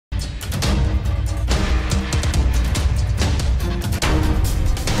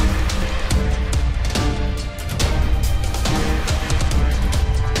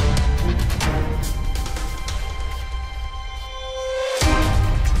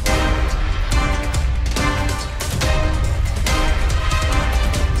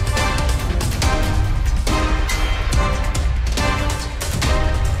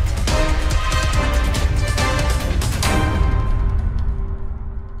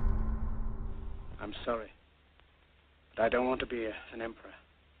I'm sorry. But I don't want to be an emperor.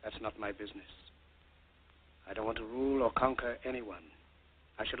 That's not my business. I don't want to rule or conquer anyone.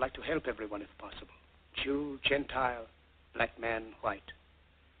 I should like to help everyone if possible. Jew, Gentile, black man, white.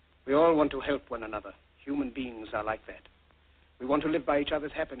 We all want to help one another. Human beings are like that. We want to live by each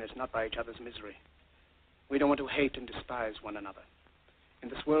other's happiness, not by each other's misery. We don't want to hate and despise one another. In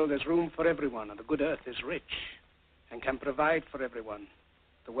this world, there's room for everyone, and the good earth is rich and can provide for everyone.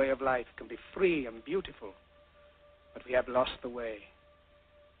 The way of life can be free and beautiful, but we have lost the way.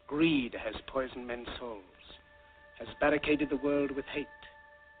 Greed has poisoned men's souls, has barricaded the world with hate,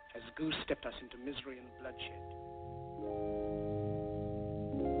 has goose-stepped us into misery and bloodshed.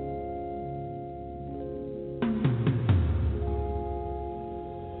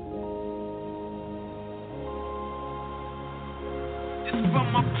 It's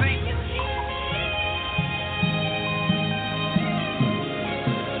from my pain.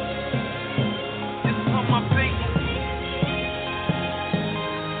 It's from my pain.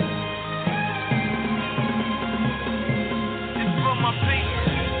 It's from my pain.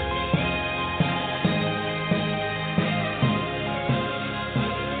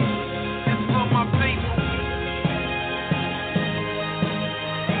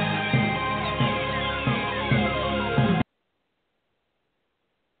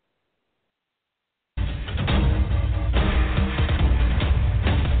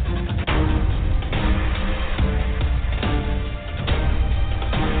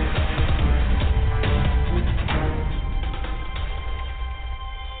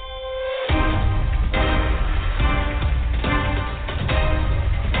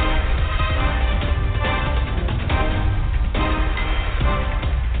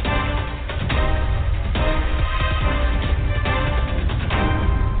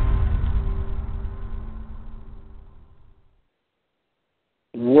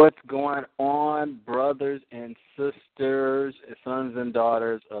 What's going on, brothers and sisters, sons and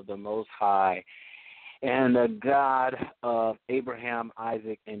daughters of the Most High and the God of Abraham,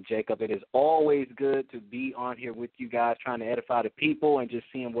 Isaac, and Jacob? It is always good to be on here with you guys, trying to edify the people and just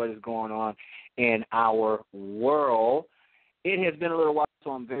seeing what is going on in our world. It has been a little while, so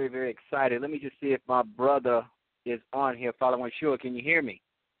I'm very, very excited. Let me just see if my brother is on here. Follow Yahshua, can you hear me?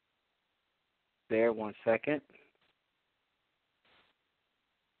 There, 1 second.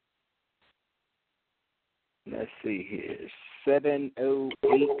 Let's see here.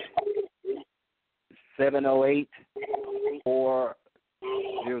 708 400.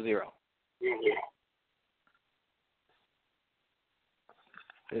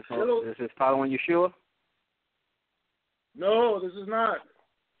 This is Following Yahshua? No, this is not.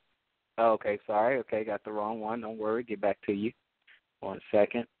 Okay, sorry. Okay, got the wrong one. Don't worry. Get back to you. 1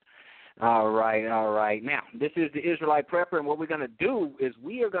 second. All right. Now, this is the Israelite Prepper, and what we're going to do is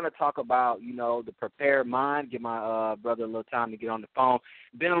we are going to talk about, the prepared mind, give my brother a little time to get on the phone.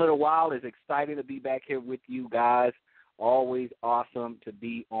 Been a little while. It's exciting to be back here with you guys. Always awesome to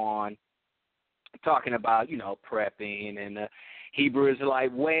be on talking about, prepping and the Hebrew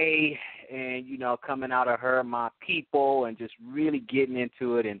Israelite way and, coming out of her, my people, and just really getting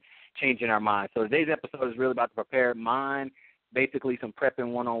into it and changing our minds. So today's episode is really about the prepared mind. Basically some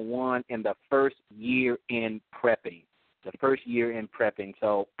prepping 101 in the first year in prepping.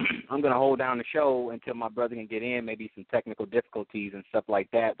 So I'm going to hold down the show until my brother can get in, maybe some technical difficulties and stuff like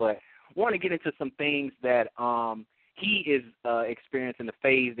that. But I want to get into some things that he is experiencing, the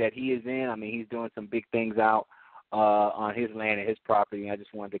phase that he is in. I mean, he's doing some big things out on his land and his property. And I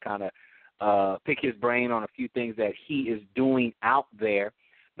just wanted to kind of pick his brain on a few things that he is doing out there.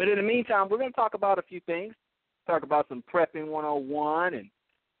 But in the meantime, we're going to talk about a few things. Talk about some prepping 101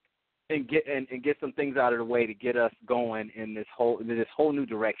 and get some things out of the way to get us going in this whole new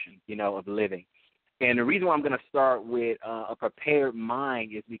direction, of living. And the reason why I'm going to start with a prepared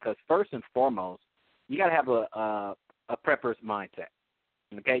mind is because first and foremost, you got to have a prepper's mindset.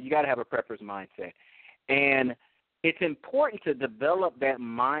 Okay, you got to have a prepper's mindset, and it's important to develop that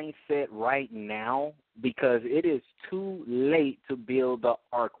mindset right now because it is too late to build the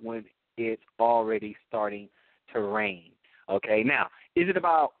ark when it's already starting to rain. Okay, now, is it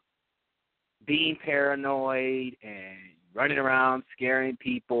about being paranoid and running around scaring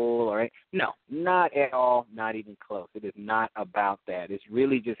people? Or no, not at all, not even close. It is not about that. It's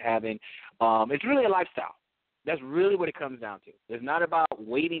really just having, it's really a lifestyle. That's really what it comes down to. It's not about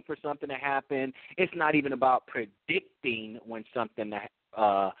waiting for something to happen. It's not even about predicting when something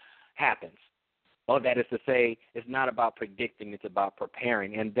happens. Oh, that is to say, it's not about predicting. It's about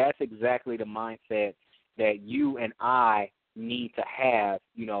preparing. And that's exactly the mindset that you and I need to have,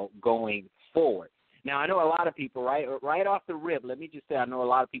 going forward. Now, I know a lot of people, right off the rip, let me just say, I know a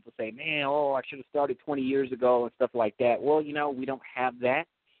lot of people say, man, I should have started 20 years ago and stuff like that. Well, we don't have that,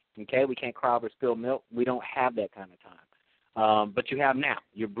 okay? We can't cry over spilled milk. We don't have that kind of time. But you have now.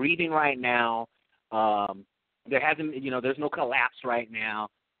 You're breathing right now. There hasn't, there's no collapse right now.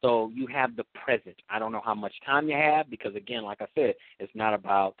 So you have the present. I don't know how much time you have because, again, like I said, it's not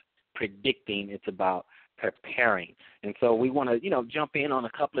about predicting. It's about preparing. And so we want to, jump in on a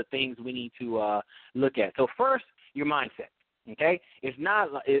couple of things we need to look at. So first, your mindset, okay? It's not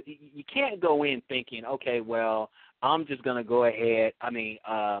you can't go in thinking, okay, well, I'm just going to go ahead. Let me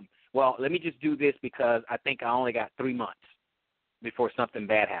just do this because I think I only got 3 months before something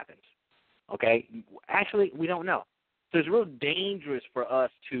bad happens, okay? Actually, we don't know. So it's real dangerous for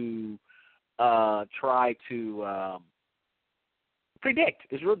us to try to predict.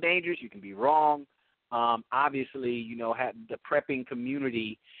 It's real dangerous. You can be wrong. Obviously, the prepping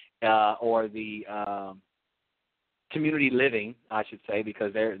community or the community living, I should say,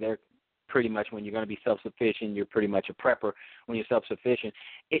 because they're pretty much, when you're going to be self-sufficient, you're pretty much a prepper when you're self-sufficient.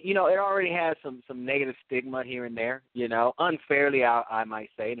 It already has some negative stigma here and there, unfairly, I might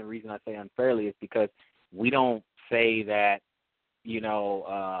say. And the reason I say unfairly is because we don't say that,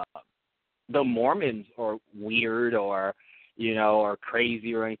 the Mormons are weird or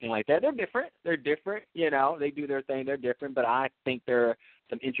crazy or anything like that. They're different. They do their thing. They're different, but I think they're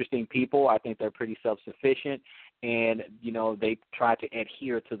some interesting people. I think they're pretty self-sufficient, and, they try to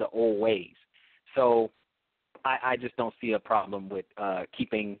adhere to the old ways. So I just don't see a problem with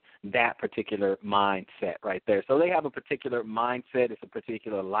keeping that particular mindset right there. So they have a particular mindset. It's a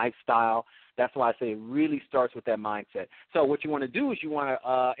particular lifestyle. That's why I say it really starts with that mindset. So what you want to do is you want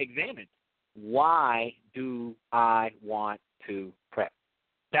to examine, why do I want to prep?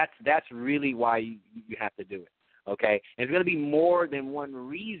 That's really why you have to do it, okay? And it's going to be more than one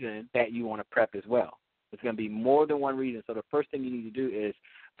reason that you want to prep as well. It's going to be more than one reason. So the first thing you need to do is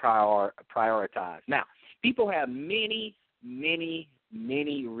prioritize. Now, people have many, many,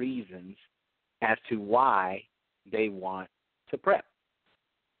 many reasons as to why they want to prep.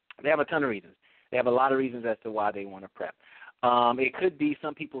 They have a ton of reasons. They have a lot of reasons as to why they want to prep. It could be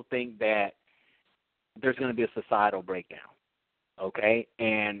some people think that there's going to be a societal breakdown, okay?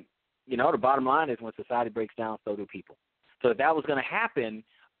 And, the bottom line is when society breaks down, so do people. So if that was going to happen,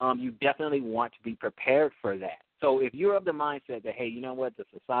 you definitely want to be prepared for that. So if you're of the mindset that, hey, you know what, the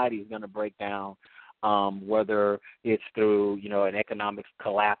society is going to break down, whether it's through, an economic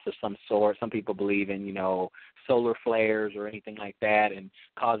collapse of some sort. Some people believe in, solar flares or anything like that, and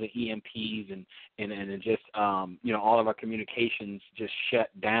causing EMPs and just, all of our communications just shut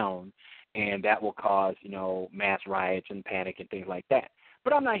down, and that will cause, mass riots and panic and things like that.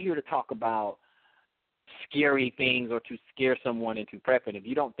 But I'm not here to talk about scary things or to scare someone into prepping. If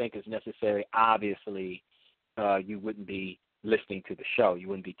you don't think it's necessary, obviously you wouldn't be listening to the show. You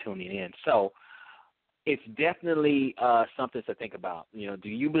wouldn't be tuning in. So it's definitely something to think about. Do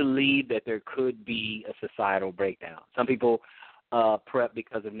you believe that there could be a societal breakdown? Some people prep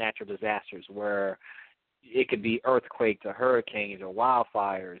because of natural disasters, where it could be earthquakes or hurricanes or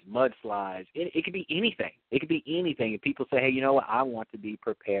wildfires, mudslides. It could be anything. It could be anything. And people say, hey, you know what, I want to be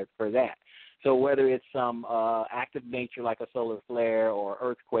prepared for that. So whether it's some act of nature like a solar flare or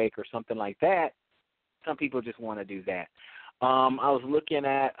earthquake or something like that, some people just want to do that. I was looking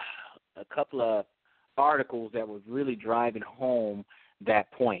at a couple of articles that was really driving home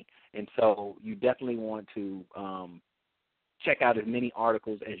that point. And so you definitely want to check out as many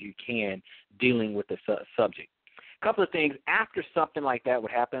articles as you can dealing with the subject. A couple of things, after something like that would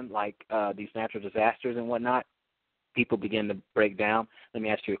happen, like these natural disasters and whatnot, people begin to break down. Let me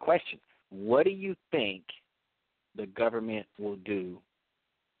ask you a question. What do you think the government will do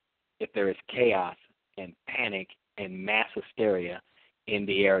if there is chaos and panic and mass hysteria in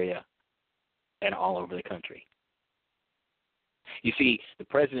the area and all over the country? You see, the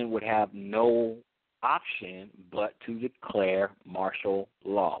president would have no option but to declare martial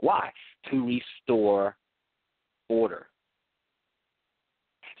law. Why? To restore order.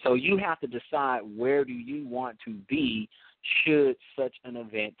 So you have to decide, where do you want to be should such an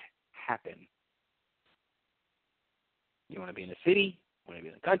event happen. You want to be in the city? You want to be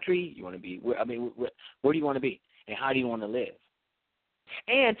in the country? You want to be where do you want to be? And how do you want to live?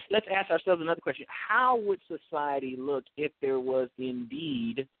 And let's ask ourselves another question. How would society look if there was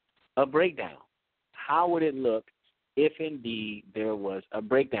indeed a breakdown? How would it look if indeed there was a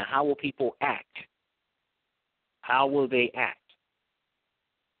breakdown? How will people act? How will they act?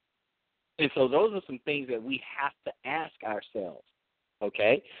 And so those are some things that we have to ask ourselves,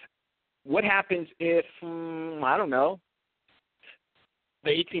 okay? What happens if, I don't know, The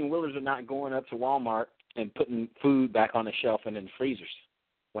 18-wheelers are not going up to Walmart and putting food back on the shelf and in freezers.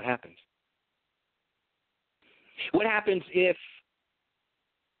 What happens? What happens if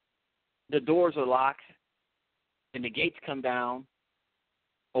the doors are locked and the gates come down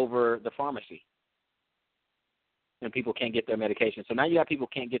over the pharmacy and people can't get their medication? So now you got people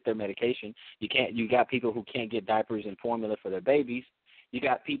who can't get their medication. You got people who can't get diapers and formula for their babies. You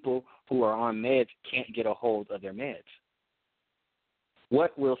got people who are on meds can't get a hold of their meds.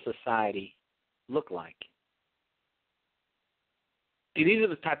 What will society look like? See, these are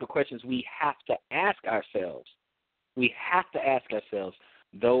the type of questions we have to ask ourselves. We have to ask ourselves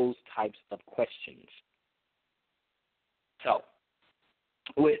those types of questions. So,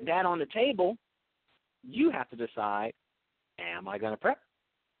 with that on the table, you have to decide, am I going to prep?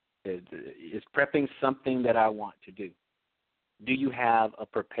 Is prepping something that I want to do? Do you have a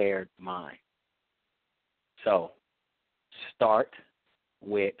prepared mind? So, start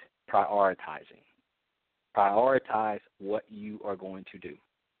with prioritizing. Prioritize what you are going to do.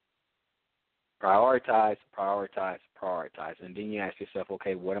 Prioritize, prioritize, prioritize. And then you ask yourself,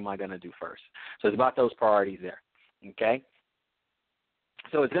 okay, what am I going to do first? So it's about those priorities there, okay?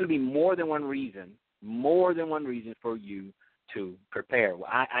 So it's going to be more than one reason for you to prepare. Well,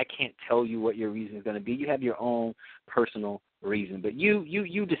 I can't tell you what your reason is going to be. You have your own personal reason, but you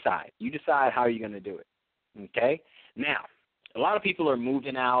decide. You decide how you're going to do it, okay? Now, a lot of people are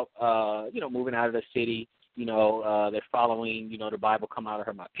moving out of the city. They're following, the Bible, come out of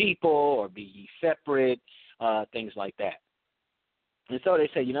her, my people, or be ye separate, things like that. And so they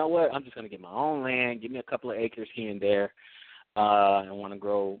say, you know what, I'm just going to get my own land, give me a couple of acres here and there. I want to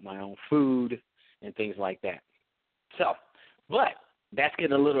grow my own food and things like that. So, but that's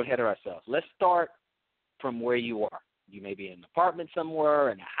getting a little ahead of ourselves. Let's start from where you are. You may be in an apartment somewhere,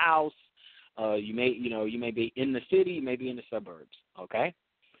 in a house. You may be in the city, you may be in the suburbs, okay?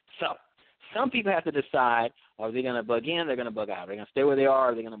 So, some people have to decide, are they going to bug in, they're going to bug out? Are they going to stay where they are,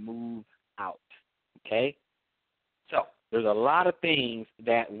 or are they going to move out, okay? So, there's a lot of things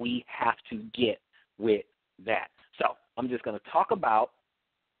that we have to get with that. So, I'm just going to talk about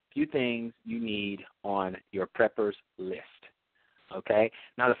a few things you need on your prepper's list, okay?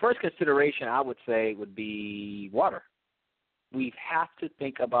 Now, the first consideration I would say would be water. We have to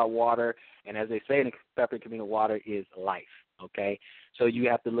think about water, and as they say in the prepping community, water is life, okay? So you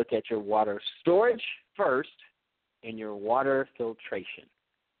have to look at your water storage first and your water filtration.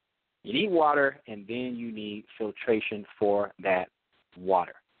 You need water, and then you need filtration for that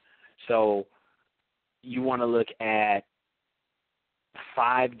water. So you want to look at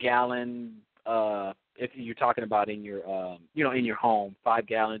 5-gallon, if you're talking about in your, in your home,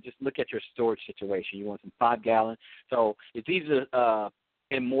 5-gallon, just look at your storage situation. You want some 5-gallon. So it's easier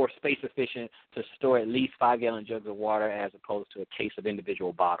and more space efficient to store at least 5-gallon jugs of water as opposed to a case of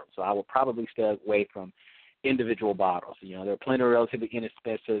individual bottles. So I will probably stay away from individual bottles. There are plenty of relatively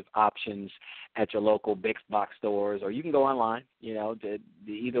inexpensive options at your local big box stores, or you can go online,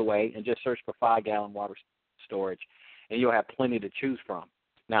 either way, and just search for 5-gallon water storage, and you'll have plenty to choose from.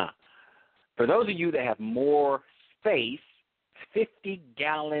 Now, for those of you that have more space,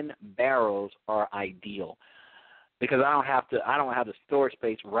 50-gallon barrels are ideal, because I don't have the storage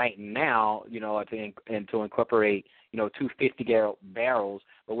space right now, to incorporate, 2 50-gallon barrels.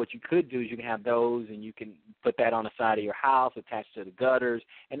 But what you could do is you can have those, and you can put that on the side of your house, attached to the gutters,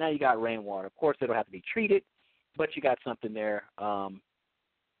 and now you got rainwater. Of course, it'll have to be treated, but you got something there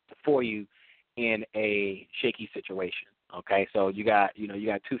for you in a shaky situation. Okay, so you got 2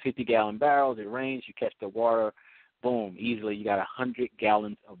 50-gallon barrels. It rains, you catch the water, boom, easily you got 100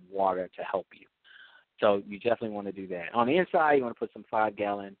 gallons of water to help you. So you definitely want to do that. On the inside, you want to put some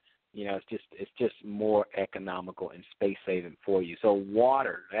 5-gallon. It's just more economical and space saving for you. So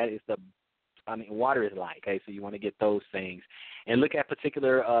water, water is life. Okay, so you want to get those things, and look at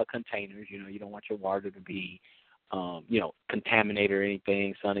particular containers. You don't want your water to be contaminated or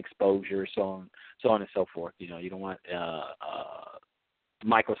anything, sun exposure, so on and so forth. You don't want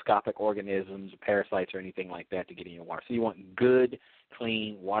microscopic organisms, parasites, or anything like that to get in your water. So you want good,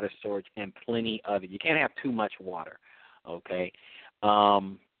 clean water storage and plenty of it. You can't have too much water, okay?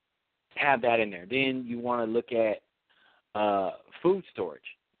 Have that in there. Then you want to look at food storage.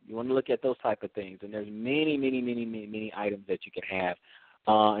 You want to look at those type of things, and there's many, many, many, many, many items that you can have.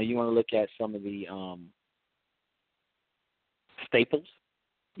 And you want to look at some of the staples.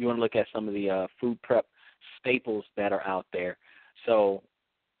 You want to look at some of the food prep staples that are out there. So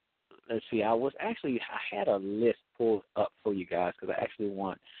let's see. I had a list pulled up for you guys because I actually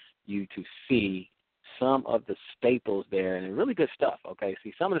want you to see some of the staples there, and really good stuff. Okay,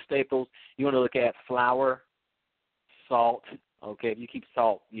 see some of the staples. You want to look at flour, salt, Okay, if you keep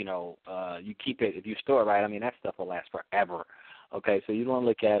salt, you keep it, if you store it right, I mean, that stuff will last forever. Okay, so you want to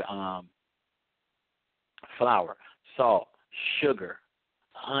look at flour, salt, sugar,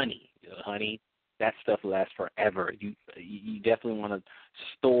 honey. Honey, that stuff lasts forever. You definitely want to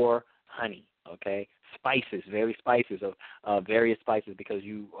store honey. Okay, spices, various spices, because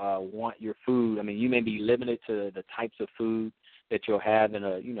you want your food. I mean, you may be limited to the types of food that you'll have in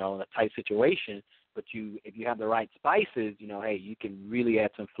a tight situation, but if you have the right spices, hey, you can really add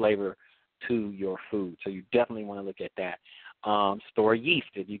some flavor to your food. So you definitely want to look at that. Store yeast.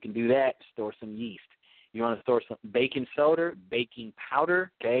 If you can do that, store some yeast. You want to store some baking soda, baking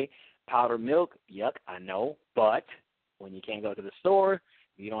powder, okay? Powdered milk, yuck, I know. But when you can't go to the store,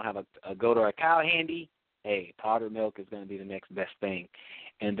 you don't have a goat or a cow handy, hey, powdered milk is going to be the next best thing.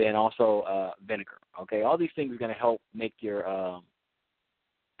 And then also vinegar, okay? All these things are going to help make your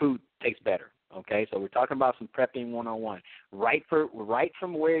food taste better, okay? So we're talking about some prepping 101. Right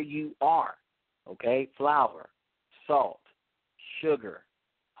from where you are, okay? Flour, salt, sugar,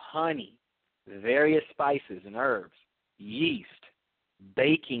 honey, various spices and herbs, yeast,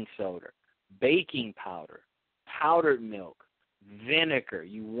 baking soda, baking powder, powdered milk, vinegar.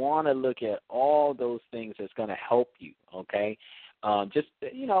 You want to look at all those things that's going to help you, okay? Just,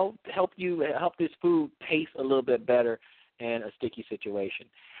 help this food taste a little bit better in a sticky situation.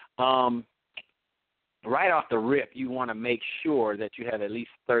 Right off the rip, you want to make sure that you have at least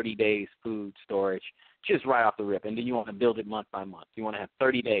 30 days food storage, just right off the rip. And then you want to build it month by month. You want to have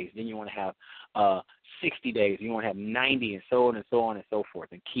 30 days. Then you want to have 60 days. You want to have 90, and so on and so on and so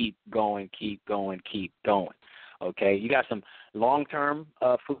forth. And keep going, keep going, keep going. Okay? You got some long-term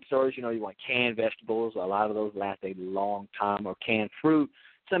food storage. You want canned vegetables. A lot of those last a long time. Or canned fruit.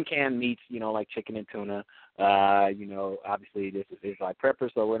 Some canned meats, like chicken and tuna. Obviously this is Israelite Prepper,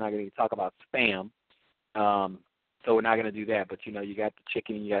 so we're not going to talk about Spam. So we're not going to do that, but you got the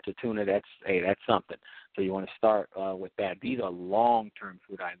chicken, you got the tuna. That's something. So you want to start with that. These are long-term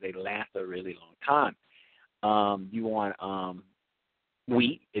food items. They last a really long time. You want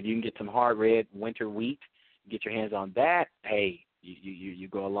wheat. If you can get some hard red winter wheat, get your hands on that. Hey, you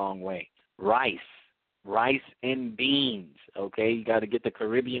go a long way. Rice and beans. Okay, you got to get the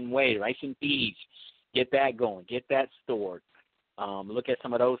Caribbean way. Rice and peas. Get that going. Get that stored. Look at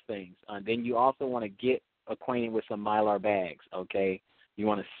some of those things. Then you also want to get acquainted with some Mylar bags, okay? You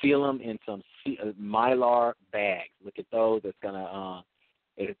want to seal them in some Mylar bags. Look at those. It's going to,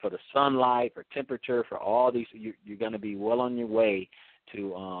 for the sunlight, for temperature, for all these, you're going to be well on your way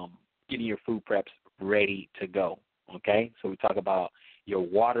to getting your food preps ready to go, okay? So we talk about your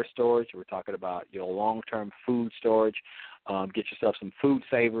water storage. We're talking about your long-term food storage. Get yourself some food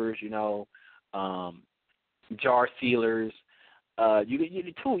savers, jar sealers. You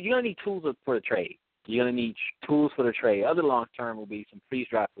need tools. You're going to need tools for the trade. You're going to need tools for the trade. Other long-term will be some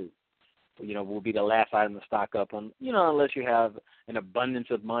freeze-dry food. Will be the last item to stock up on, unless you have an abundance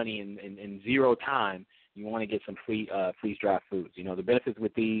of money and zero time, you want to get some freeze-dry foods. The benefits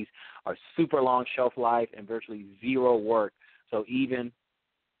with these are super long shelf life and virtually zero work. So even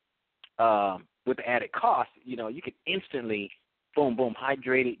with the added cost, you can instantly, boom, boom,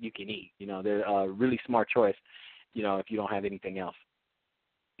 hydrate it, you can eat. They're a really smart choice, if you don't have anything else.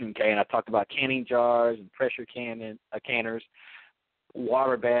 Okay, and I talked about canning jars and pressure canners,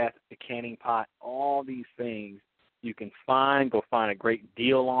 water bath, the canning pot, all these things you can go find a great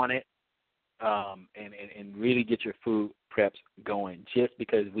deal on it, and really get your food preps going, just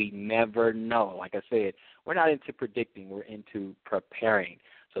because we never know. Like I said, we're not into predicting, we're into preparing.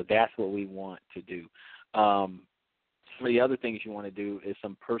 So that's what we want to do. Some of the other things you want to do is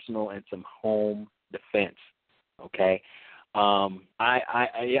some personal and some home defense, okay?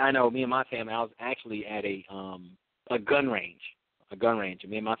 I know me and my family, I was actually at a gun range. And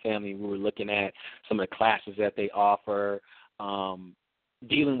me and my family, we were looking at some of the classes that they offer,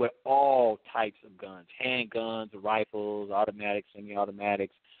 dealing with all types of guns, handguns, rifles, automatics,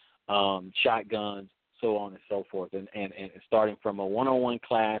 semi-automatics, shotguns, so on and so forth, and starting from a 101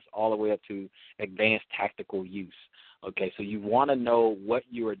 class all the way up to advanced tactical use. Okay, so you want to know what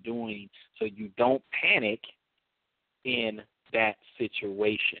you are doing so you don't panic in that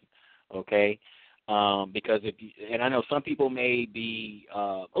situation, okay? Because and I know some people may be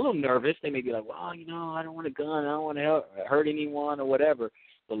a little nervous. They may be like, well, I don't want a gun. I don't want to hurt anyone or whatever.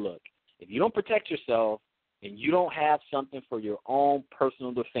 But look, if you don't protect yourself and you don't have something for your own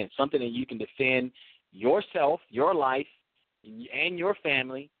personal defense, something that you can defend yourself, your life, and your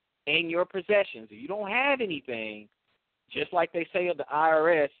family, and your possessions, if you don't have anything, just like they say of the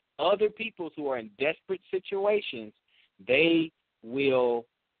IRS, other people who are in desperate situations, they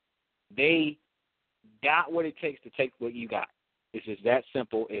got what it takes to take what you got. It's just that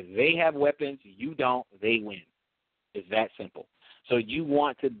simple. If they have weapons, you don't, they win. It's that simple. So you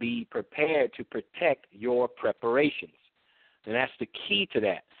want to be prepared to protect your preparations. And that's the key to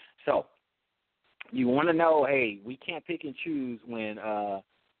that. So you want to know, hey, we can't pick and choose when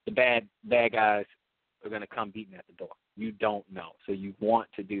the bad guys are going to come beating at the door. You don't know. So you want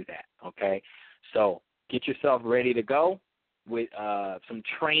to do that, okay? So get yourself ready to go with some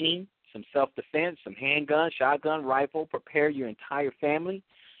training, some self-defense, some handgun, shotgun, rifle. Prepare your entire family.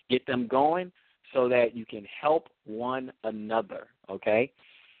 Get them going so that you can help one another, okay,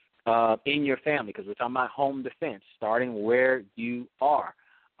 in your family, because we're talking about home defense, starting where you are.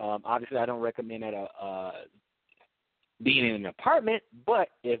 Obviously, I don't recommend that being in an apartment, but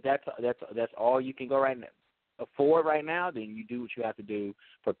if that's all you can afford right now, then you do what you have to do,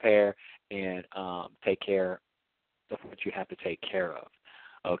 prepare, and take care of what you have to take care of.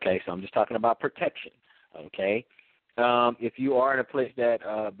 Okay, so I'm just talking about protection. Okay, if you are in a place that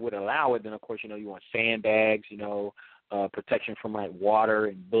would allow it, then of course you want sandbags, protection from like water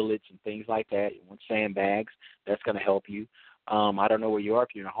and bullets and things like that. You want sandbags. That's going to help you. I don't know where you are.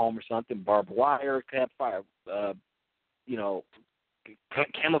 If you're in a home or something, barbed wire, campfire,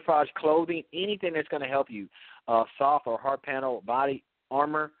 camouflage clothing, anything that's going to help you, soft or hard panel body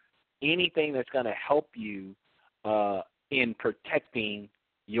armor, anything that's going to help you in protecting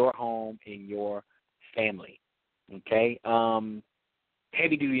your home and your family. Okay,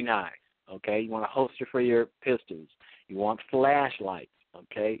 heavy-duty knives. Okay, you want a holster for your pistols. You want flashlights.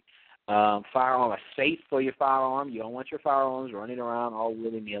 Okay, firearm, a safe for your firearm. You don't want your firearms running around all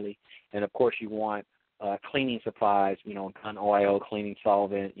willy-nilly. And of course, you want cleaning supplies. Gun oil, cleaning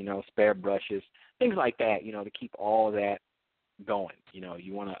solvent. Spare brushes, things like that. To keep all that going.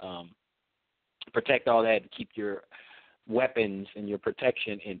 You want to protect all that to keep your weapons and your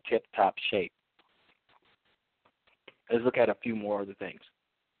protection in tip-top shape. Let's look at a few more other things.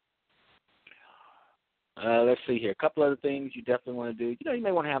 Let's see here. A couple other things you definitely want to do. You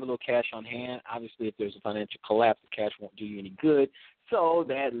may want to have a little cash on hand. Obviously, if there's a financial collapse, the cash won't do you any good. So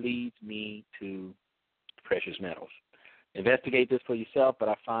that leads me to precious metals. Investigate this for yourself, but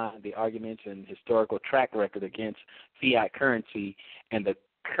I find the arguments and historical track record against fiat currency and the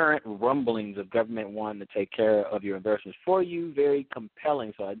current rumblings of government wanting to take care of your investments for you very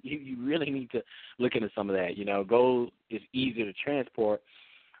compelling. So you really need to look into some of that. Gold is easier to transport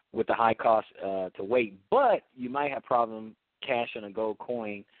with the high cost to weight, but you might have problem cashing a gold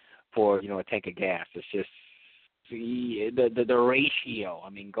coin for a tank of gas. It's just the ratio.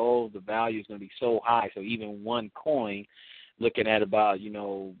 Gold, the value is going to be so high. So even one coin, looking at about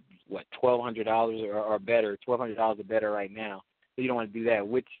 $1,200 or better, $1,200 or better right now. So you don't want to do that,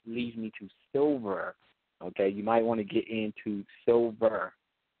 which leads me to silver. Okay, you might want to get into silver.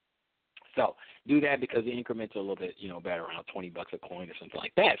 So do that because the increments are a little bit, better, around $20 a coin or something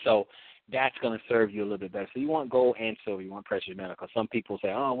like that. So that's going to serve you a little bit better. So you want gold and silver. You want precious metal, because some people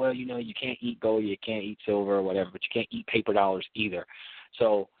say, oh, well, you can't eat gold, you can't eat silver or whatever, but you can't eat paper dollars either.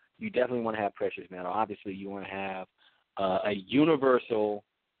 So you definitely want to have precious metal. Obviously, you want to have a universal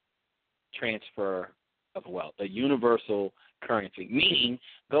transfer of wealth, a universal currency, meaning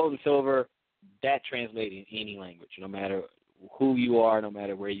gold and silver, that translates in any language, no matter who you are, no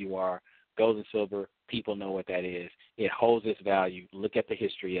matter where you are. Gold and silver, people know what that is. It holds its value. Look at the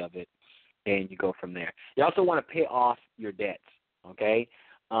history of it, and you go from there. You also want to pay off your debts, okay?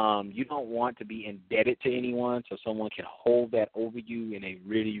 You don't want to be indebted to anyone, so someone can hold that over you in a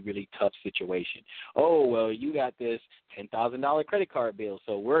really, really tough situation. Oh, well, you got this $10,000 credit card bill,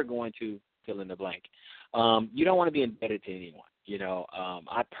 so we're going to fill in the blank. You don't want to be indebted to anyone.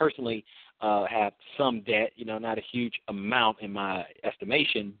 I personally have some debt, not a huge amount in my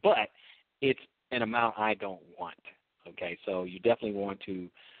estimation, but it's an amount I don't want, okay? So you definitely want to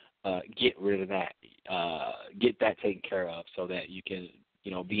get rid of that, get that taken care of so that you can,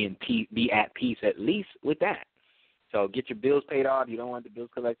 be at peace at least with that. So get your bills paid off. You don't want the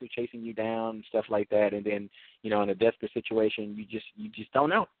bills collector chasing you down and stuff like that. And then, in a desperate situation, you just don't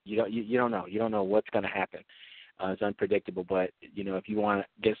know. You don't know. You don't know what's going to happen. It's unpredictable. But if you want to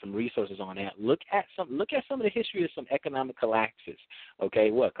get some resources on that, look at some of the history of some economic collapses. Okay,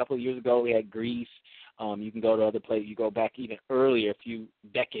 a couple of years ago we had Greece. You can go to other places. You go back even earlier, a few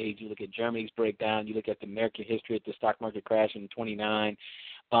decades. You look at Germany's breakdown. You look at the American history of the stock market crash in '29.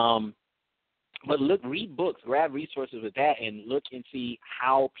 But read books, grab resources with that, and look and see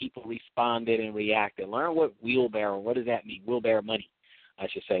how people responded and reacted. Learn what does that mean? Wheelbarrow money, I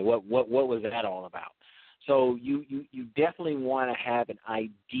should say. What was that all about? So you definitely want to have an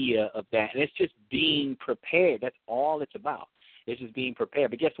idea of that. And it's just being prepared. That's all it's about. It's just being prepared.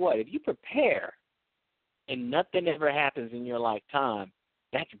 But guess what? If you prepare, and nothing ever happens in your lifetime,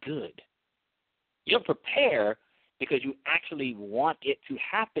 that's good. You don't prepare because you actually want it to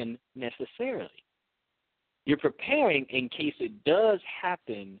happen necessarily. You're preparing in case it does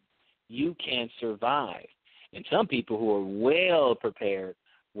happen, you can survive. And some people who are well prepared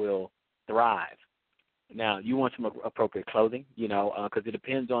will thrive. Now, you want some appropriate clothing, because it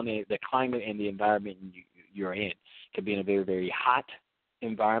depends on the climate and the environment you're in. It could be in a very, very hot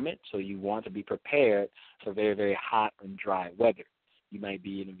environment, so you want to be prepared for very, very hot and dry weather. You might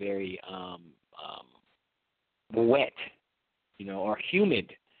be in a very wet, or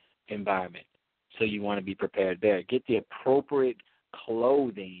humid environment, so you want to be prepared there. Get the appropriate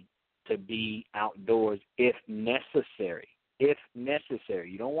clothing to be outdoors if necessary. If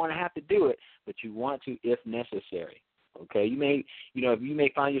necessary. You don't want to have to do it, but you want to if necessary. Okay? You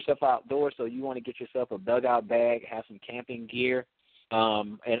may find yourself outdoors, so you want to get yourself a dugout bag, have some camping gear.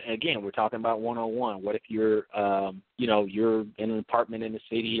 And again, we're talking about one-on-one. What if you're, you're in an apartment in the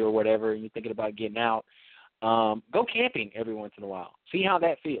city or whatever, and you're thinking about getting out? Go camping every once in a while. See how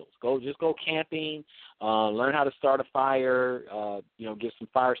that feels. Just go camping. Learn how to start a fire. Get some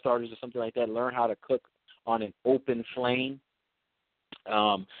fire starters or something like that. Learn how to cook on an open flame.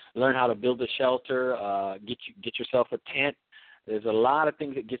 Learn how to build a shelter. Get yourself a tent. There's a lot of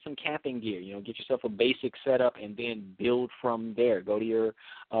things. Get some camping gear. Get yourself a basic setup and then build from there. Go to your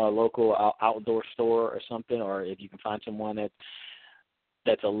local outdoor store or something, or if you can find someone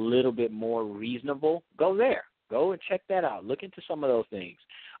that's a little bit more reasonable, go there. Go and check that out. Look into some of those things.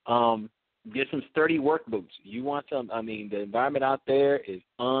 Get some sturdy work boots. You want some, the environment out there is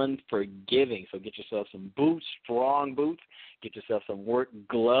unforgiving. So get yourself some boots, strong boots. Get yourself some work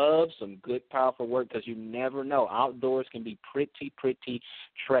gloves, some good, powerful work, because you never know. Outdoors can be pretty, pretty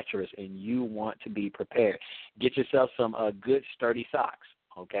treacherous, and you want to be prepared. Get yourself some good, sturdy socks,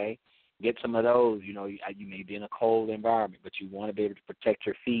 okay? Get some of those. You may be in a cold environment, but you want to be able to protect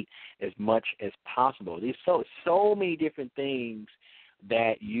your feet as much as possible. There's so many different things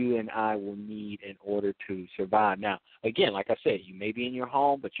that you and I will need in order to survive. Now, again, like I said, you may be in your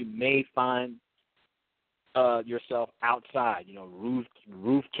home, but you may find yourself outside,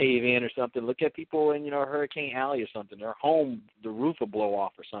 roof cave in or something. Look at people in, Hurricane Alley or something. Their home, the roof will blow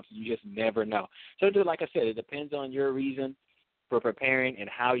off or something. You just never know. So, like I said, it depends on your reason for preparing and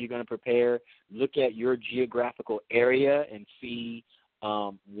how you're going to prepare. Look at your geographical area and see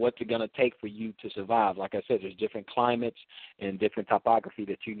what's it going to take for you to survive. Like I said, there's different climates and different topography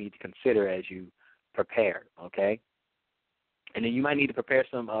that you need to consider as you prepare, okay? And then you might need to prepare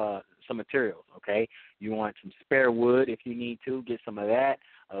some materials, okay? You want some spare wood if you need to. Get some of that.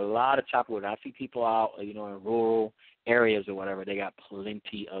 A lot of chopped wood. I see people out, in rural areas or whatever, they got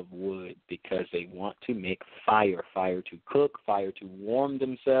plenty of wood because they want to make fire to cook, fire to warm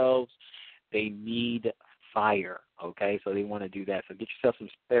themselves. They need fire, okay? So they want to do that. So get yourself some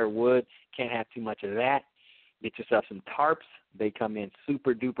spare wood. Can't have too much of that. Get yourself some tarps. They come in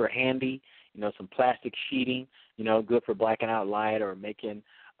super duper handy. Some plastic sheeting, good for blacking out light or making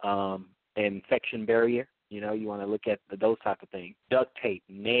an infection barrier. You want to look at those type of things. Duct tape,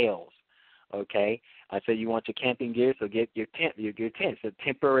 nails, okay? I said you want your camping gear, so get your tent. Your tent. It's a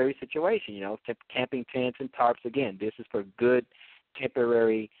temporary situation, camping tents and tarps. Again, this is for good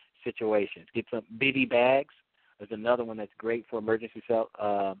temporary situations. Get some bivy bags. There's another one that's great for emergency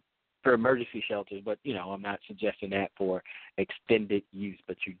shelters, but I'm not suggesting that for extended use.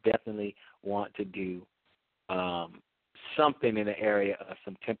 But you definitely want to do something in the area of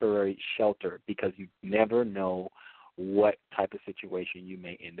some temporary shelter because you never know what type of situation you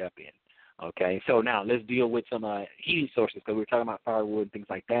may end up in. Okay, so now let's deal with some heating sources because we were talking about firewood and things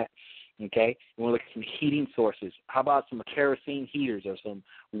like that. Okay, you want to look at some heating sources. How about some kerosene heaters or some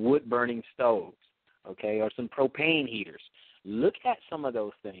wood-burning stoves, okay, or some propane heaters? Look at some of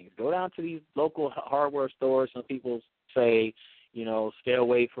those things. Go down to these local hardware stores. Some people say, stay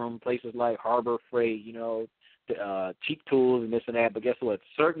away from places like Harbor Freight, cheap tools and this and that. But guess what?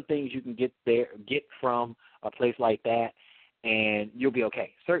 Certain things you can get from a place like that, and you'll be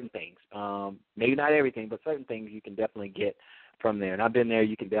okay. Certain things, maybe not everything, but certain things you can definitely get from there. And I've been there.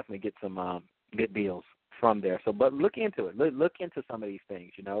 You can definitely get some good deals from there. So, but look into it. Look into some of these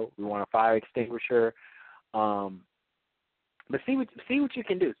things. We want a fire extinguisher. But see what you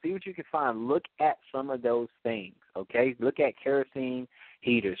can do. See what you can find. Look at some of those things, okay? Look at kerosene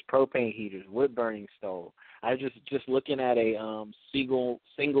heaters, propane heaters, wood-burning stove. I was just looking at a single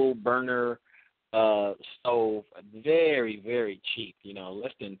burner stove, very, very cheap,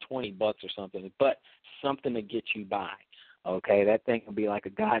 less than $20 or something, but something to get you by, okay? That thing can be like a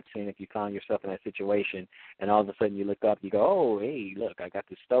godsend if you find yourself in that situation, and all of a sudden you look up, you go, oh, hey, look, I got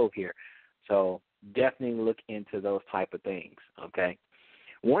this stove here. So definitely look into those type of things, okay?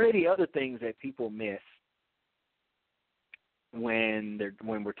 One of the other things that people miss when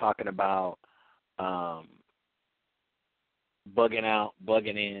we're talking about bugging out,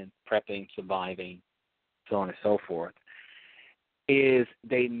 bugging in, prepping, surviving, so on and so forth, is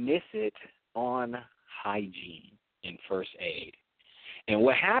they miss it on hygiene and first aid. And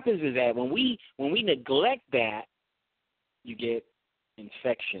what happens is that when we neglect that, you get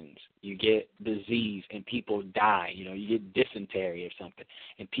infections, you get disease, and people die. You know, you get dysentery or something,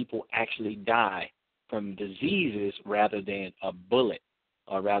 and people actually die from diseases rather than a bullet,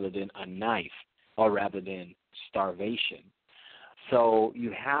 or rather than a knife, or rather than starvation. So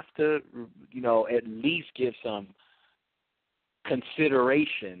you have to, you know, at least give some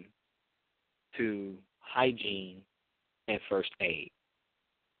consideration to hygiene and first aid.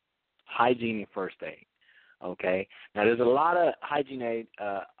 Hygiene and first aid. Okay. Now there's a lot of hygiene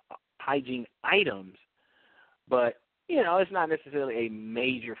items, but you know it's not necessarily a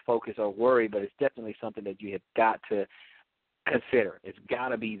major focus or worry, but it's definitely something that you have got to consider. It's got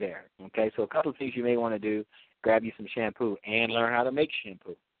to be there. Okay. So a couple of things you may want to do: grab you some shampoo and learn how to make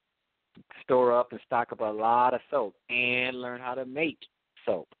shampoo. Store up and stock up a lot of soap and learn how to make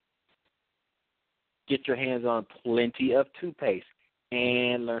soap. Get your hands on plenty of toothpaste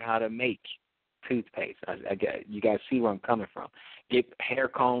and learn how to make toothpaste. You guys see where I'm coming from. Get hair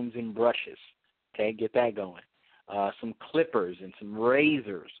combs and brushes. Okay, get that going. Some clippers and some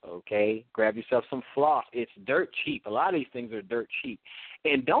razors. Okay, grab yourself some floss. It's dirt cheap. A lot of these things are dirt cheap.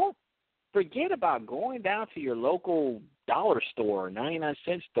 And don't forget about going down to your local dollar store,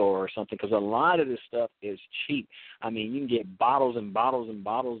 99-cent store or something, because a lot of this stuff is cheap. I mean, you can get bottles and bottles and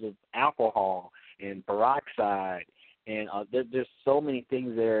bottles of alcohol and peroxide, and there's so many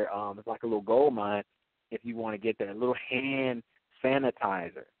things there. It's like a little gold mine if you want to get that. A little hand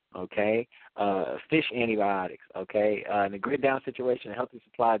sanitizer, okay? Fish antibiotics, okay? In a grid down situation, a healthy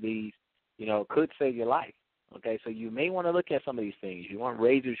supply of these, you know, could save your life. Okay, so you may want to look at some of these things. You want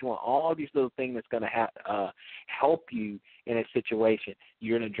razors. You want all these little things that's going to help you in a situation.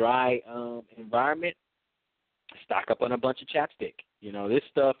 You're in a dry environment, stock up on a bunch of chapstick. You know, this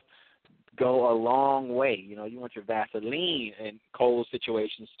stuff go a long way. You know, you want your Vaseline in cold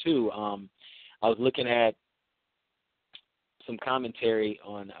situations too. I was looking at some commentary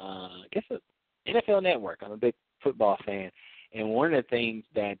on, I guess, NFL Network. I'm a big football fan. And one of the things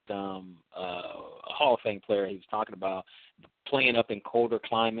that a Hall of Fame player he was talking about, playing up in colder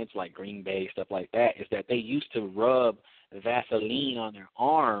climates like Green Bay, stuff like that, is that they used to rub Vaseline on their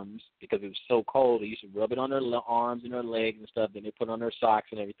arms because it was so cold. They used to rub it on their arms and their legs and stuff. Then they put it on their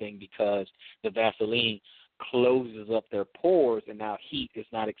socks and everything because the Vaseline closes up their pores and now heat is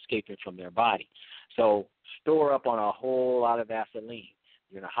not escaping from their body. So store up on a whole lot of Vaseline.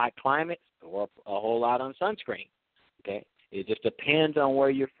 You're in a hot climate, store up a whole lot on sunscreen. Okay. It just depends on where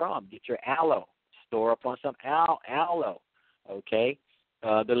you're from. Get your aloe. Store up on some aloe, okay?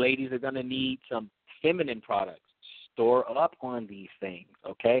 The ladies are going to need some feminine products. Store up on these things,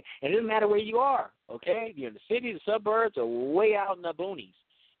 okay? And it doesn't matter where you are, okay? If you're in the city, the suburbs, or way out in the boonies,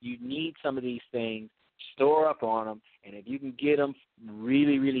 you need some of these things. Store up on them, and if you can get them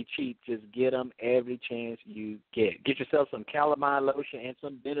really, really cheap, just get them every chance you get. Get yourself some calamine lotion and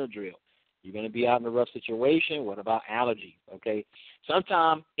some Benadryl. You're going to be out in a rough situation. What about allergies, okay?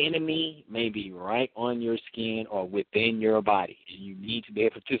 Sometimes enemy may be right on your skin or within your body, and you need to be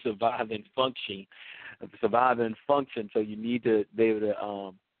able to survive and function. So you need to be able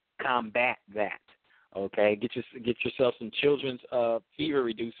to combat that, okay? Get yourself some children's fever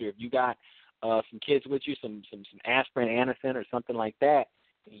reducer. If you got some kids with you, some aspirin, Anacin, or something like that,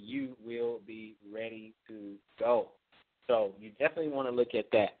 you will be ready to go. So you definitely want to look at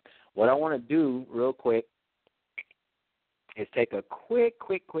that. What I want to do real quick is take a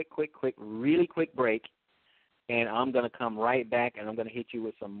really quick break, and I'm going to come right back, and I'm going to hit you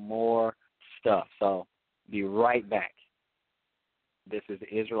with some more stuff. So be right back. This is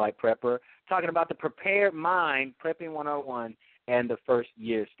the Israelite Prepper talking about the prepared mind, Prepping 101, and the first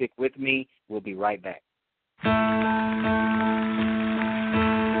year. Stick with me. We'll be right back.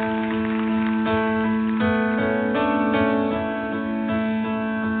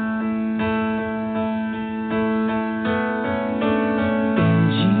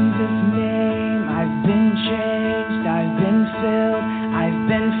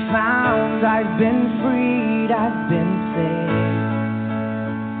 I've been freed, I've been saved.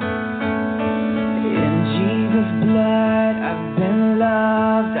 In Jesus' blood, I've been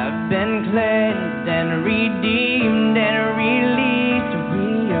loved, I've been cleansed and redeemed and released,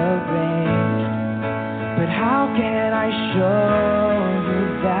 rearranged. But how can I show you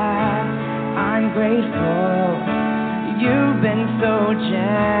that I'm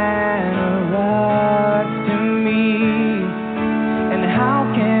generous to me. And how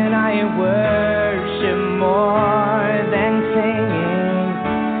can I worship more than singing?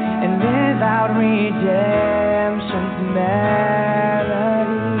 And without redemption's melody,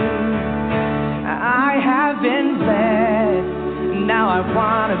 I have been blessed. Now I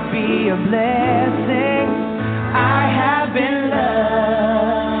want to be a blessing. I have been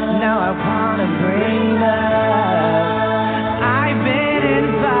loved. Now I want to bring love. I've been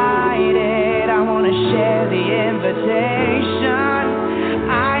invited. I want to share the invitation.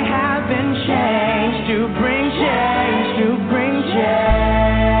 I have been changed to bring change, to bring change.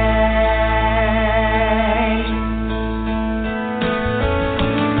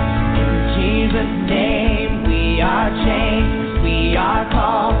 In Jesus' name we are changed, we are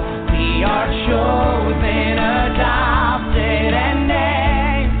called, we are chosen, adopted and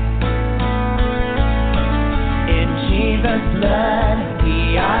named. In Jesus' blood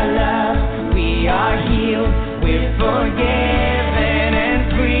we are loved, we are healed, we're forgiven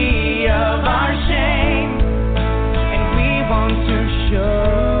and free of our shame. And we want to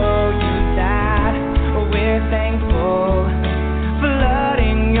show you that we're thankful,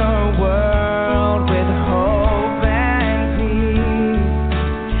 flooding your world with hope and peace.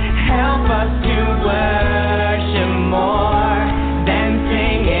 Help us to worship more than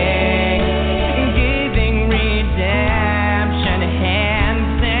singing, giving redemption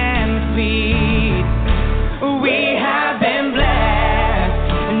hands and feet. We have been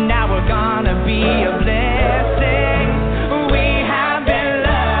blessed, now we're gonna be a blessing. We have been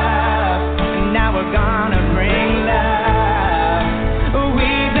loved, now we're gonna bring love.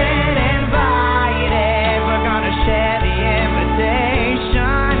 We've been invited, we're gonna share the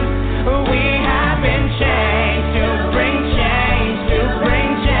invitation. We have been changed to bring change, to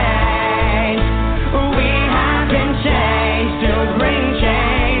bring change. We have been changed to bring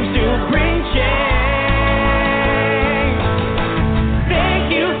change, to bring change.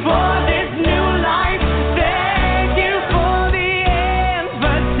 Thank you for this new life. Thank you for the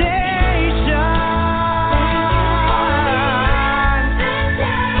invitation.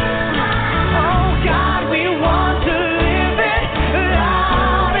 Oh God, we want to live it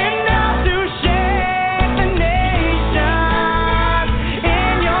loud enough to shake the nation.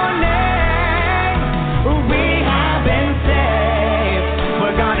 In your name, we have been saved.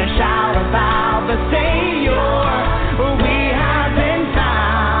 We're gonna shout about the Savior. We have been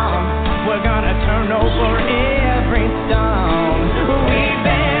found. We're gonna turn over every stone. We've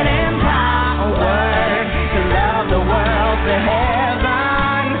been empowered to love the world to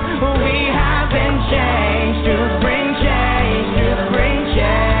heaven. We have been changed to bring change, to bring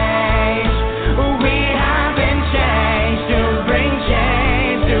change. We have been changed to bring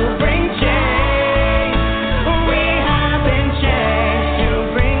change, to bring change. We have been changed to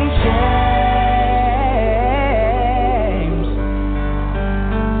bring change,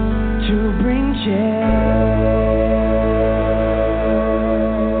 to bring change.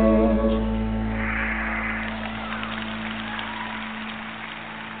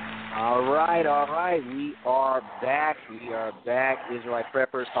 All right. We are back. Israelite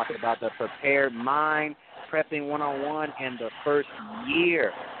Preppers talking about the prepared mind, prepping 101 and the first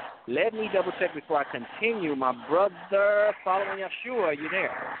year. Let me double check before I continue. My brother, Following Yahshua, are you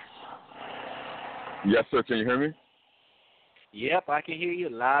there? Yes, sir. Can you hear me? Yep, I can hear you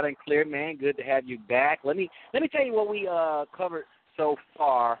loud and clear, man. Good to have you back. Let me tell you what we covered so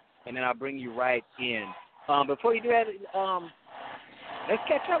far, and then I'll bring you right in. Before you do that, let's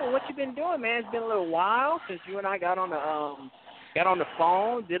catch up with what you've been doing, man. It's been a little while since you and I got on the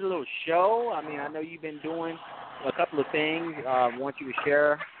phone, did a little show. I mean, I know you've been doing a couple of things. I want you to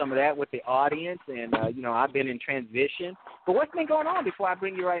share some of that with the audience, and I've been in transition. But what's been going on before I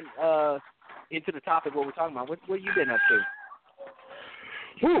bring you right into the topic what we're talking about? What you been up to?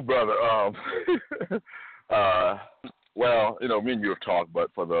 Ooh, brother. Well, me and you have talked,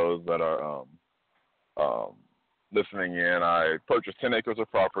 but for those that are listening in, I purchased 10 acres of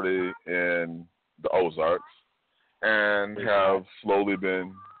property in the Ozarks and have slowly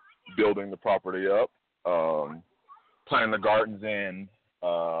been building the property up, planting the gardens in.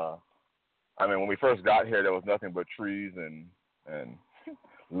 When we first got here, there was nothing but trees and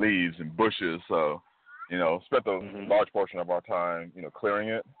leaves and bushes. So, spent a large portion of our time, clearing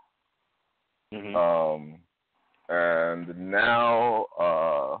it. And now,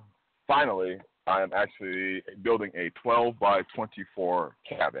 finally, I am actually building a 12 by 24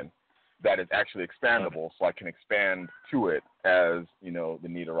 cabin that is actually expandable, so I can expand to it as, the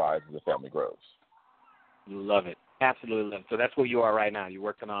need arises as the family grows. Love it. Absolutely love it. So that's where you are right now. You're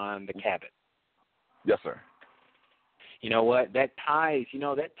working on the cabin. Yes, sir. You know what? That ties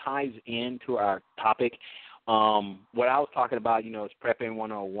into our topic. What I was talking about, is prepping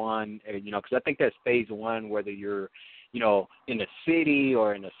 101, because I think that's phase one, whether you're, in the city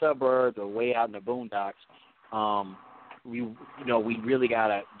or in the suburbs or way out in the boondocks. We really got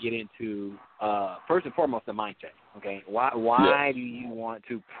to get into, first and foremost, the mindset, okay? Why do you want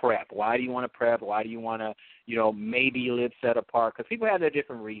to prep? Why do you want to prep? Why do you want to, maybe live set apart? Because people have their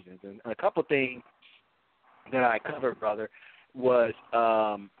different reasons. And a couple things that I covered, brother, was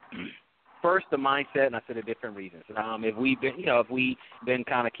first the mindset, and I said the different reasons. If we've been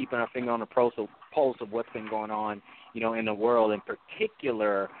kind of keeping our finger on the pulse of what's been going on, in the world, in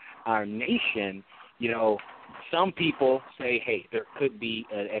particular our nation, some people say, hey, there could be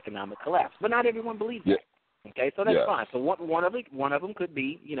an economic collapse, but not everyone believes that. Okay, so that's fine. So one of them could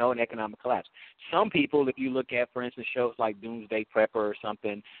be, an economic collapse. Some people, if you look at, for instance, shows like Doomsday Prepper or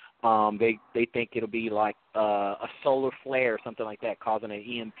something, they think it'll be like a solar flare or something like that, causing an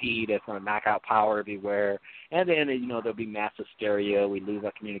EMP that's going to knock out power everywhere, and then there'll be mass hysteria. We lose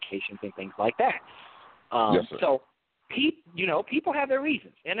our communications and things like that. So people have their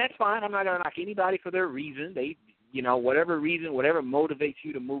reasons, and that's fine. I'm not going to knock anybody for their reason. They, whatever reason, whatever motivates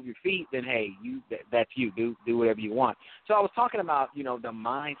you to move your feet, then hey, that's you. Do whatever you want. So I was talking about, the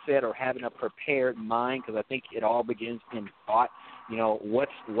mindset or having a prepared mind, because I think it all begins in thought.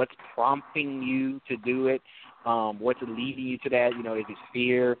 What's prompting you to do it? What's leading you to that? Is it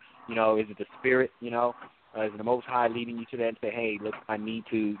fear? Is it the spirit? Is the Most High leading you to that and say, hey, look, I need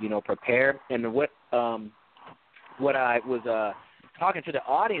to, prepare? And what I was talking to the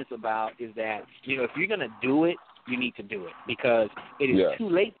audience about is that, if you're going to do it, you need to do it, because it is too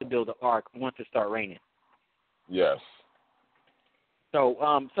late to build an ark once it starts raining. Yes. So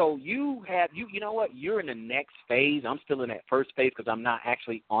you know what? You're in the next phase. I'm still in that first phase because I'm not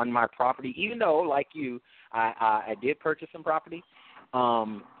actually on my property, even though, like you, I did purchase some property,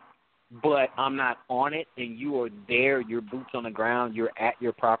 but I'm not on it, and you are there. Your boots on the ground. You're at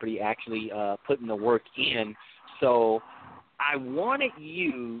your property actually putting the work in. So I wanted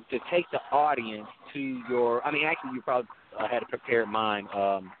you to take the audience to your – actually you probably had a prepared mind,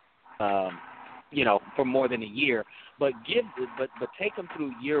 for more than a year, but take them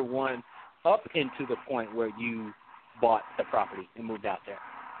through year one up into the point where you bought the property and moved out there.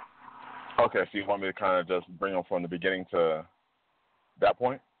 Okay, so you want me to kind of just bring them from the beginning to that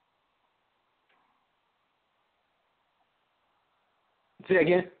point? Say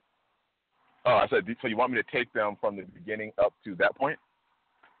again? Oh, I said, so you want me to take them from the beginning up to that point?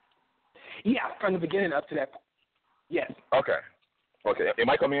 Yeah, from the beginning up to that point. Yes. Okay. Am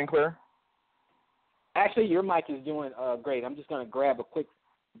I coming in clear? Actually, your mic is doing great. I'm just going to grab a quick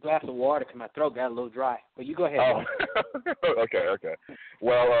glass of water because my throat got a little dry. But you go ahead. Oh. Okay.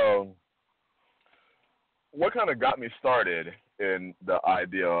 Well, what kind of got me started in the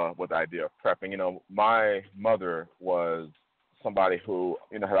idea of prepping? My mother was somebody who,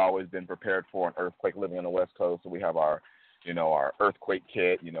 had always been prepared for an earthquake, living on the West Coast. So we have our earthquake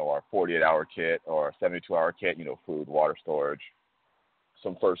kit, our 48-hour kit or 72-hour kit, food, water storage,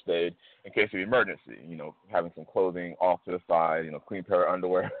 some first aid in case of emergency, having some clothing off to the side, clean pair of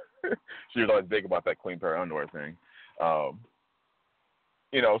underwear. She was always big about that clean pair of underwear thing. So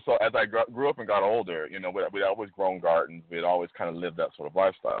as I grew up and got older, we'd always grown gardens. We'd always kind of lived that sort of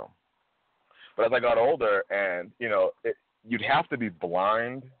lifestyle. But as I got older and, you'd have to be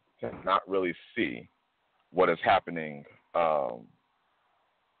blind to not really see what is happening on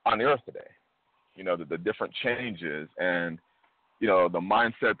the earth today. The different changes and, the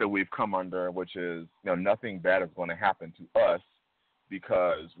mindset that we've come under, which is, nothing bad is going to happen to us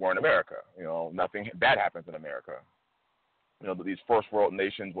because we're in America. Nothing bad happens in America. These first world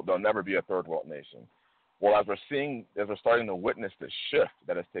nations, they'll never be a third world nation. Well, as we're starting to witness the shift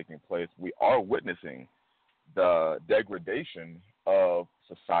that is taking place, we are witnessing the degradation of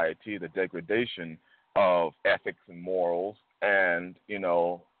society, the degradation of ethics and morals, and,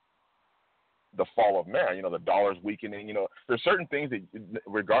 the fall of man, the dollar's weakening. There's certain things that,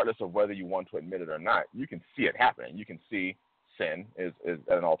 regardless of whether you want to admit it or not, you can see it happening. You can see sin is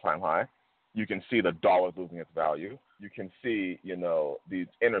at an all-time high. You can see the dollar's losing its value. You can see, these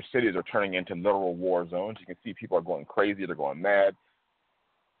inner cities are turning into literal war zones. You can see people are going crazy. They're going mad.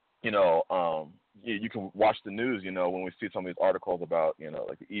 You can watch the news, when we see some of these articles about,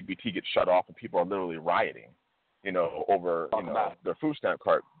 like the EBT gets shut off and people are literally rioting, over, their food stamp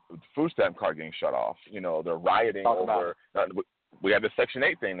card getting shut off. They're rioting over, we have the Section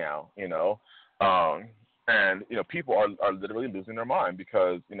 8 thing now, and, people are literally losing their mind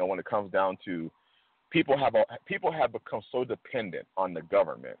because, when it comes down to people have become so dependent on the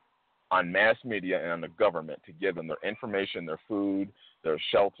government on mass media and on the government to give them their information, their food, their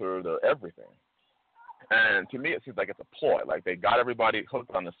shelter, their everything. And to me, it seems like it's a ploy. Like they got everybody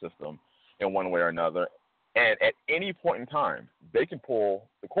hooked on the system in one way or another. And at any point in time, they can pull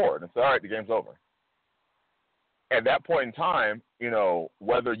the cord and say, all right, the game's over. At that point in time,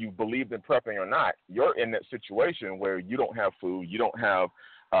 whether you believed in prepping or not, you're in that situation where you don't have food, you don't have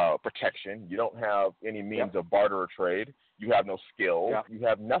protection, you don't have any means of barter or trade, you have no skills, you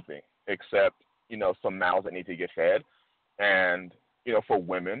have nothing except, some mouths that need to get fed. And, for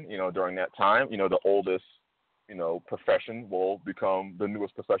women, during that time, the oldest, profession will become the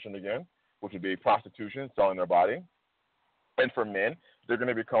newest profession again, which would be prostitution, selling their body. And for men, they're going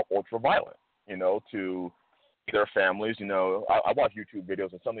to become ultra violent, to their families. I watch YouTube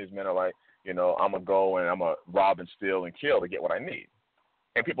videos, and some of these men are like, I'm going to go and I'm going to rob and steal and kill to get what I need.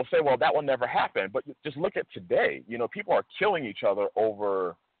 And people say, well, that will never happen. But just look at today. People are killing each other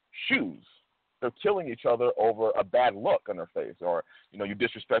over shoes. They're killing each other over a bad look on their face, or, you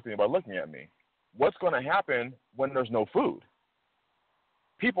disrespect me by looking at me. What's going to happen when there's no food?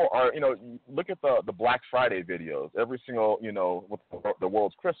 People are, look at the Black Friday videos, every single, with the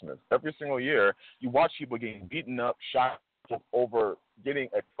world's Christmas. Every single year, you watch people getting beaten up, shot over getting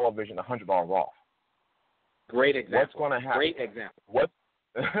a television $100 off. Great example. What's going to happen? Great example.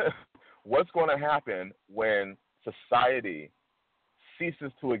 What's going to happen when society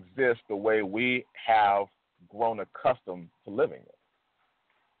ceases to exist the way we have grown accustomed to living it?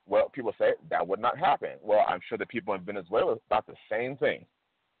 Well, people say that would not happen. Well, I'm sure the people in Venezuela thought the same thing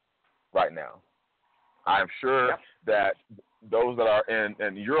right now. I'm sure that those that are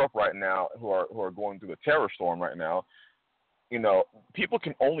in Europe right now who are going through the terror storm right now, people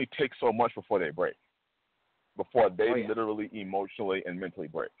can only take so much before they break, before they literally emotionally and mentally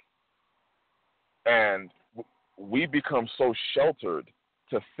break. And we become so sheltered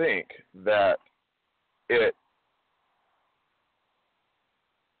to think that it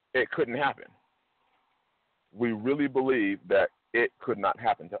couldn't happen. We really believe that it could not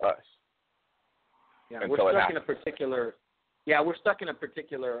happen to us. Yeah, we're stuck in a particular. Yeah, we're stuck in a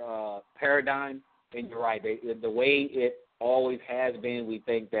particular paradigm, and you're right. The way it always has been, we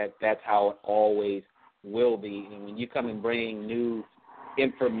think that that's how it always will be. And when you come and bring new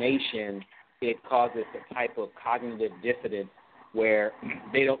information, it causes a type of cognitive dissonance where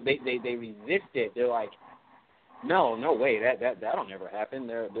they resist it. They're like, no way, that'll never happen.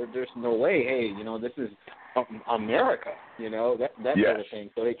 There's no way. Hey, this is America, that sort of thing.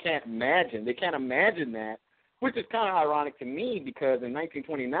 So they can't imagine that, which is kind of ironic to me, because in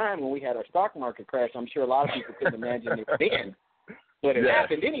 1929 when we had our stock market crash, I'm sure a lot of people couldn't imagine it then, but it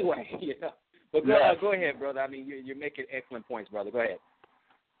happened anyway. But go ahead, brother. I mean, you're making excellent points, brother. Go ahead.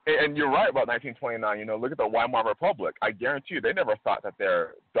 And you're right about 1929. Look at the Weimar Republic. I guarantee you, they never thought that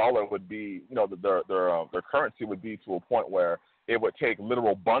their dollar would be, their currency would be to a point where it would take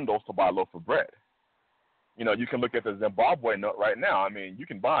literal bundles to buy a loaf of bread. You can look at the Zimbabwe note right now. I mean, you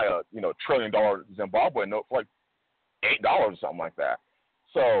can buy a $1 trillion Zimbabwe note for like $8 or something like that.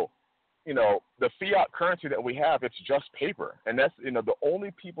 So, the fiat currency that we have, it's just paper, and that's the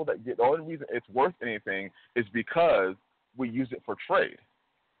only people that get. The only reason it's worth anything is because we use it for trade.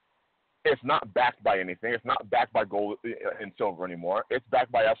 It's not backed by anything. It's not backed by gold and silver anymore. It's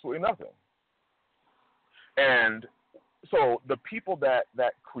backed by absolutely nothing. And so the people that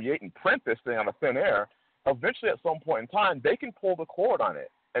create and print this thing out of thin air, eventually at some point in time, they can pull the cord on it.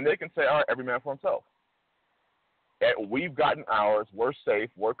 And they can say, all right, every man for himself. And we've gotten ours. We're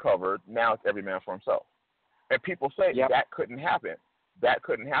safe. We're covered. Now it's every man for himself. And people say that couldn't happen. That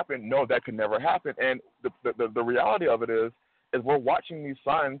couldn't happen. No, that could never happen. And the reality of it is we're watching these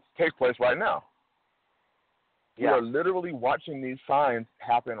signs take place right now. We are literally watching these signs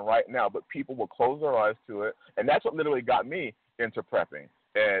happen right now, but people will close their eyes to it. And that's what literally got me into prepping.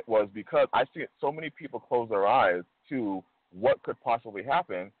 It was because I see so many people close their eyes to what could possibly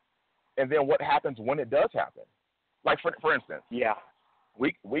happen, and then what happens when it does happen. Like, for instance,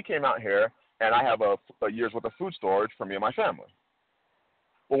 we came out here, and I have a year's worth of food storage for me and my family.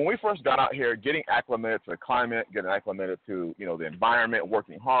 When we first got out here, getting acclimated to the climate, getting acclimated to, the environment,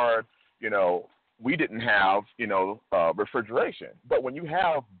 working hard, we didn't have, refrigeration. But when you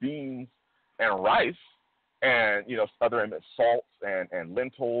have beans and rice and, other salts and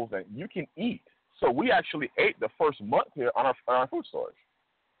lentils, and you can eat. So we actually ate the first month here on our food storage.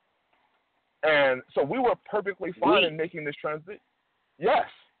 And so we were perfectly fine in making this transition. Yes.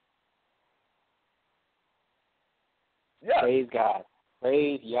 Praise God.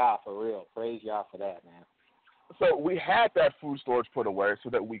 Praise Yah for real. Praise Yah for that, man. So we had that food storage put away so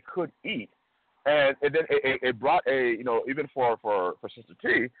that we could eat And then it brought a, even for Sister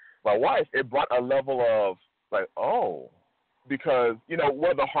T, my wife, it brought a level of like, oh, because,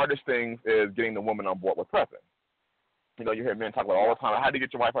 one of the hardest things is getting the woman on board with prepping. You hear men talk about all the time, how do you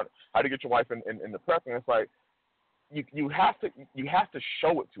get your wife in the prepping? It's like, you have to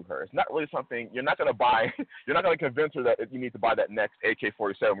show it to her. It's not really something you're not going to buy. You're not going to convince her that you need to buy that next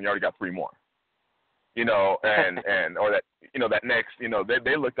AK-47 when you already got 3 more. And or that that next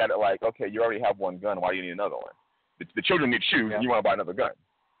they looked at it like, okay, you already have 1 gun, why do you need another one? The children need shoes, and you want to buy another gun.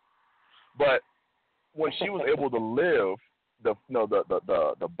 But when she was able to live the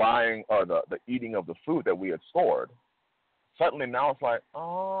buying or the eating of the food that we had stored, suddenly now it's like,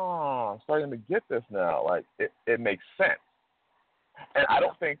 oh, I'm starting to get this now. Like it makes sense. And I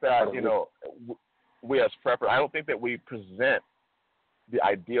don't think that we as preppers, I don't think that we present the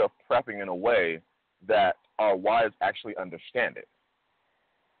idea of prepping in a way that our wives actually understand it.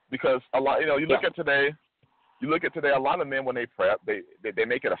 Because a lot, you look at today, a lot of men when they prep, they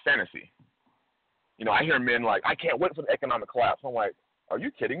make it a fantasy. I hear men like, I can't wait for the economic collapse. I'm like, are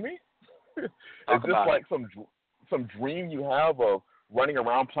you kidding me? Is this like some dream you have of running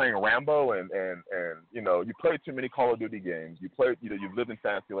around playing Rambo and you play too many Call of Duty games. You've lived in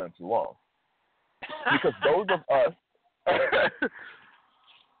fantasy land too long. Because those of us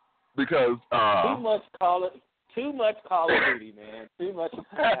because too much Call of Duty, man. Too much.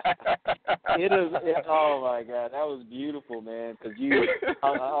 Oh my God, that was beautiful, man. Because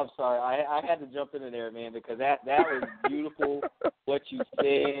I'm sorry, I had to jump into there, man, because that was beautiful. What you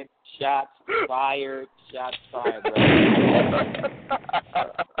said, shots fired, bro.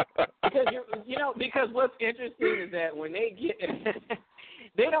 Because because what's interesting is that when they get,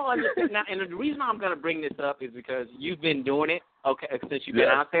 they don't understand. Now, and the reason I'm going to bring this up is because you've been doing it, okay, since you've been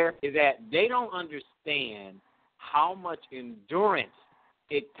out there. Is that they don't understand how much endurance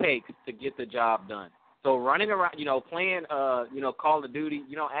it takes to get the job done. So running around, playing, Call of Duty,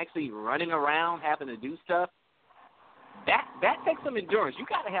 actually running around, having to do stuff, that takes some endurance. You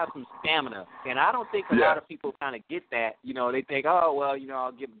got to have some stamina, and I don't think a lot of people kind of get that. They think, oh well,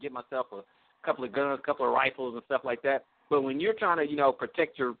 I'll get myself a couple of guns, a couple of rifles, and stuff like that. But when you're trying to,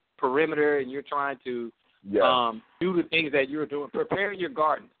 protect your perimeter, and you're trying to do the things that you're doing, preparing your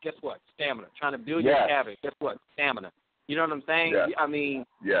garden, guess what? Stamina. Trying to build your cabin, guess what? Stamina. You know what I'm saying? Yes. I mean,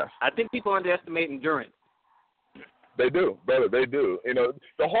 I think people underestimate endurance. They do, brother. They do.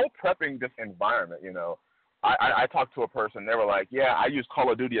 The whole prepping this environment. I talked to a person. They were like, "Yeah, I use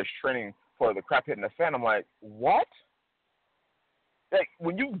Call of Duty as training for the crap hitting the fan." I'm like, "What?" Like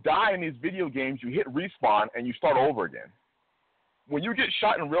when you die in these video games, you hit respawn and you start over again. When you get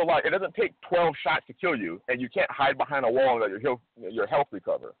shot in real life, it doesn't take 12 shots to kill you, and you can't hide behind a wall and let your health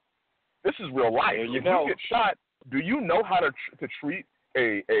recover. This is real life. If you get shot, do you know how to treat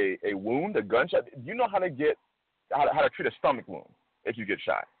a wound, a gunshot? Do you know how to treat a stomach wound if you get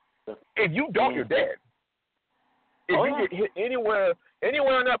shot? If you don't, you're dead. If you get hit anywhere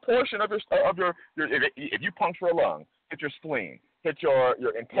in that portion of your if you puncture a lung, hit your spleen, hit your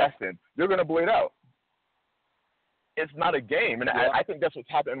intestine, you're going to bleed out. It's not a game, and I think that's what's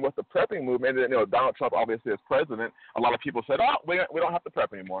happening with the prepping movement. And, Donald Trump, obviously, as president, a lot of people said, "Oh, we don't have to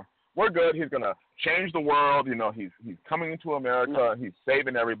prep anymore. We're good. He's going to change the world. He's coming into America. He's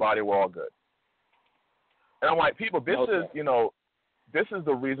saving everybody. We're all good." And I'm like, people, this is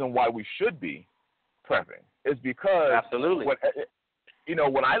the reason why we should be prepping. Is because absolutely,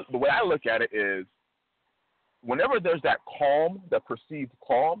 the way I look at it is, whenever there's that calm, that perceived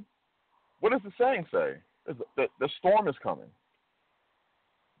calm, what does the saying say? The storm is coming.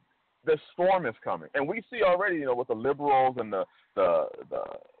 The storm is coming, and we see already, with the liberals and the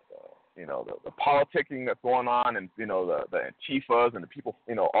politicking that's going on, and the Antifas and the people,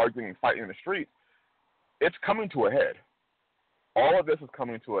 arguing and fighting in the streets. It's coming to a head. All of this is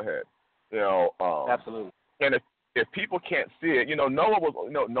coming to a head. Absolutely. And if people can't see it,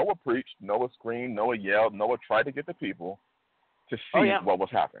 Noah preached, Noah screamed, Noah yelled, Noah tried to get the people to see what was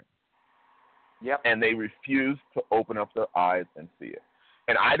happening. Yep. And they refused to open up their eyes and see it.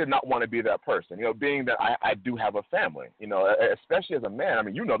 And I did not want to be that person, being that I do have a family, especially as a man. I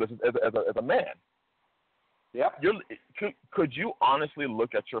mean, this as a man. Yeah. Could you honestly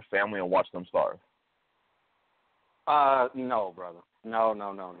look at your family and watch them starve? No, brother. No.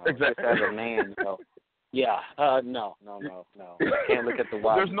 Exactly. Just as a man, Yeah. No. Can't look at the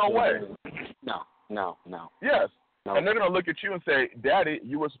wife. There's no way. No. Yes. No. And they're going to look at you and say, "Daddy,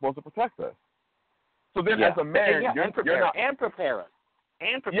 you were supposed to protect us." So then, as a man, you're not. And prepare us.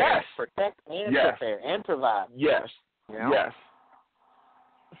 And prepare. Yes. Protect and prepare and provide. Yes. Yes.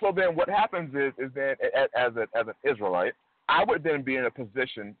 So then, what happens is that as an Israelite, I would then be in a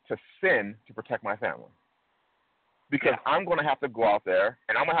position to sin to protect my family. Because I'm going to have to go out there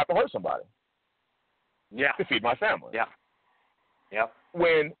and I'm going to have to hurt somebody. Yeah. To feed my family. Yeah. Yep.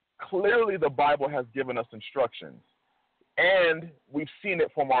 When clearly the Bible has given us instructions, and we've seen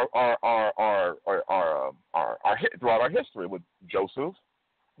it from our throughout our history with Joseph,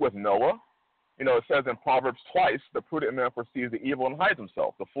 with Noah. You know, it says in Proverbs twice, the prudent man foresees the evil and hides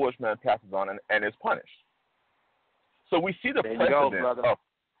himself. The foolish man passes on and is punished. So we see the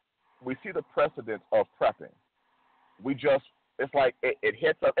precedence of prepping. It's like it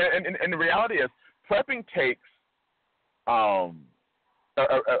hits up, and the reality is, prepping takes a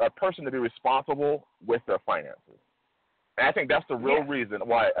person to be responsible with their finances. And I think that's the real reason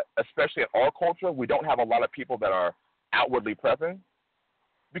why, especially in our culture, we don't have a lot of people that are outwardly prepping,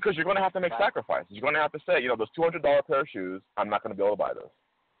 because you're going to have to make sacrifices. You're going to have to say, those $200 pair of shoes, I'm not going to be able to buy those.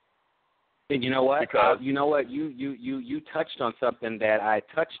 And you know what? Because, you touched on something that I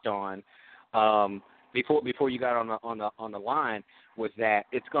touched on before you got on the line, was that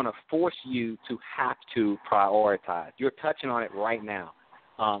it's going to force you to have to prioritize. You're touching on it right now.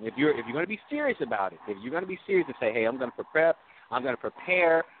 If you're going to be serious about it, if you're going to be serious and say, hey, I'm going to prep, I'm going to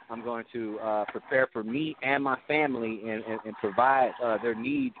prepare, I'm going to prepare for me and my family and provide their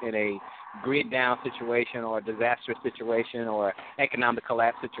needs in a grid-down situation or a disastrous situation or economic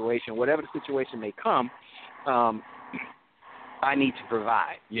collapse situation, whatever the situation may come, I need to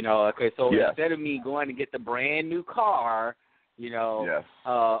provide, Okay, so instead of me going to get the brand-new car,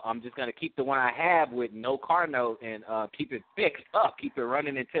 I'm just going to keep the one I have with no car note and keep it fixed up, keep it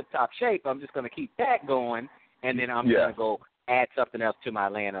running in tip-top shape. I'm just going to keep that going, and then I'm going to go add something else to my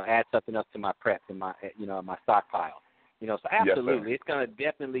land or add something else to my prep and my, my stockpile. So absolutely, it's going to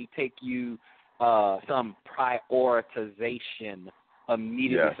definitely take you some prioritization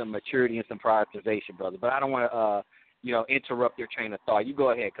immediately, some maturity and some prioritization, brother. But I don't want to, interrupt your train of thought. You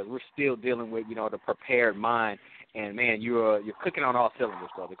go ahead, because we're still dealing with, the prepared mind. And, man, you're clicking on all cylinders,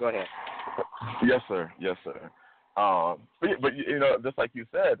 brother. Go ahead. Yes, sir. Yes, sir. But just like you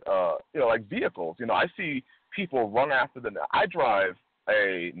said, like vehicles, I see people run after I drive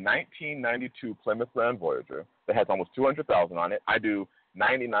a 1992 Plymouth Grand Voyager that has almost 200,000 on it. I do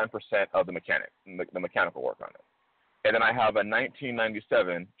 99% of the mechanical work on it. And then I have a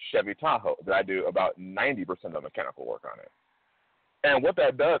 1997 Chevy Tahoe that I do about 90% of the mechanical work on it. And what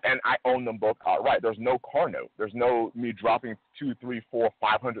that does, and I own them both outright. There's no car note. There's no me dropping $200, $300, $400,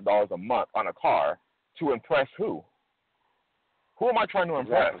 $500 a month on a car to impress who? Who am I trying to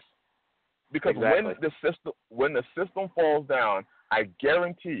impress? Exactly. Because when the system falls down, I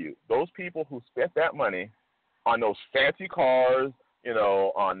guarantee you, those people who spent that money on those fancy cars,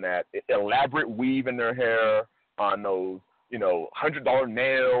 on that elaborate weave in their hair, on those, $100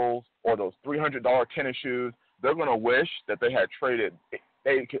 nails or those $300 tennis shoes, they're going to wish that they had traded.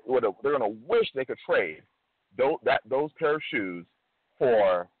 They're going to wish they could trade those pair of shoes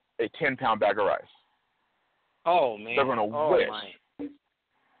for a 10-pound bag of rice. Oh man! They're going to wish. My.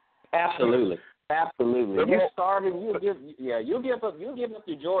 Absolutely. You're starving. You'll give up your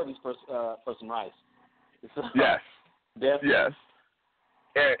Jordans for some rice. So, yes. Definitely. Yes.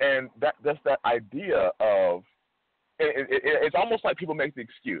 And that's that idea of it's almost like people make the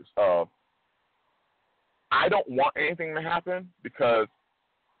excuse of, I don't want anything to happen because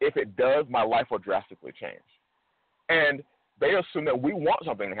if it does, my life will drastically change. And they assume that we want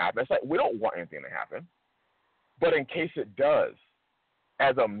something to happen. It's like, we don't want anything to happen. But in case it does,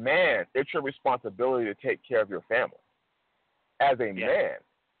 as a man, it's your responsibility to take care of your family. As a man,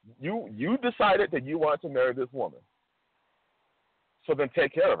 you decided that you wanted to marry this woman. So then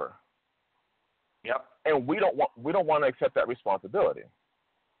take care of her. Yep. And we don't want to accept that responsibility.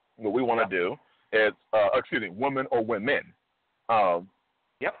 What we want to do is, women or women.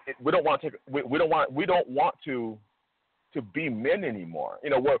 We don't want to take. We don't want to be men anymore.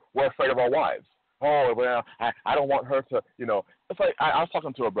 We're afraid of our wives. Oh well, I don't want her to. It's like I was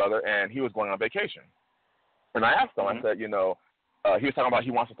talking to a brother and he was going on vacation, and I asked him. I said, he was talking about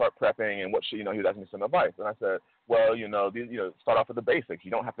he wants to start prepping and what should he was asking me some advice, and I said, well, start off with the basics. You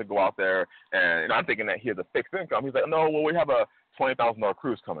don't have to go out there and I'm thinking that he has a fixed income. He's like, no, well, we have a $20,000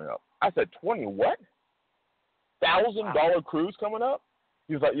 cruise coming up. I said, $1,000 cruise coming up?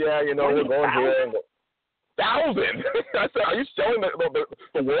 He was like, yeah, we're going here. And 1,000. I said, are you selling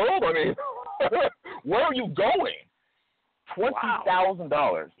the world? I mean, where are you going?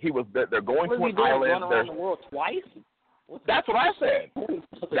 $20,000. They're going to an island. Going around the world twice? That's what I said.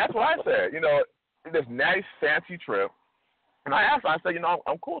 This nice fancy trip. And I asked him, I said,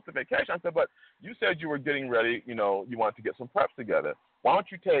 I'm cool with the vacation. I said, but you said you were getting ready, you wanted to get some preps together. Why don't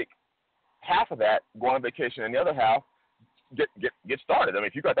you take half of that, go on vacation, and the other half, get started. I mean,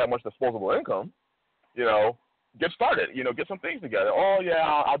 if you got that much disposable income, you know, get started. You know, get some things together. Oh yeah,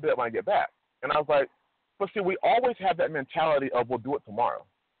 I'll do it when I get back. And I was like, but see, we always have that mentality of we'll do it tomorrow.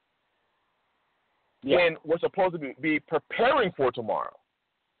 Yeah. When we're supposed to be preparing for tomorrow.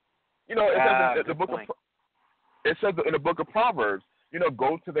 You know, it says in the book of, it says in the book of Proverbs, you know,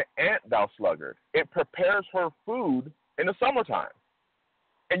 go to the ant, thou sluggard. It prepares her food in the summertime.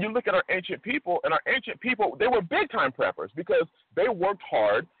 And you look at our ancient people, and our ancient people, they were big-time preppers because they worked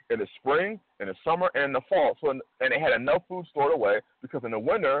hard in the spring, in the summer, and in the fall. So, and they had enough food stored away because in the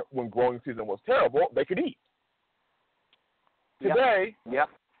winter, when growing season was terrible, they could eat. Today,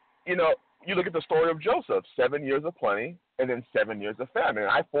 you know, you look at the story of Joseph, 7 years of plenty and then 7 years of famine.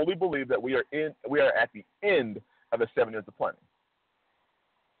 And I fully believe that we are at the end of the 7 years of plenty.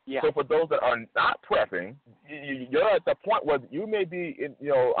 Yeah. So for those that are not prepping, you're at the point where you may be in, you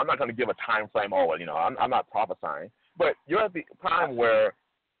know, I'm not going to give a time frame always, you know, I'm not prophesying, but you're at the time where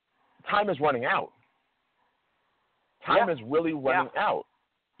time is running out. Time is really running out.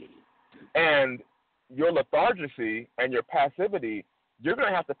 And your lethargy and your passivity, you're going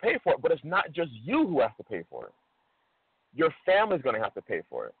to have to pay for it, but it's not just you who has to pay for it. Your family's going to have to pay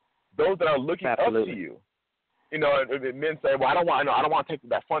for it. Those that are looking up to you. You know, men say, well, I don't want to take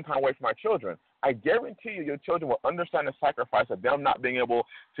that fun time away from my children. I guarantee you your children will understand the sacrifice of them not being able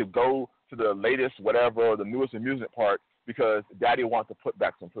to go to the latest whatever or the newest amusement park because daddy wants to put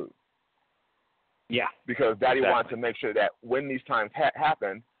back some food. Yeah. Because daddy wants to make sure that when these times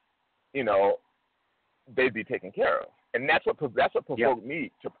happen, you know, they'd be taken care of. And that's what provoked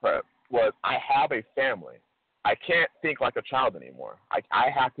me to prep was I have a family. I can't think like a child anymore. I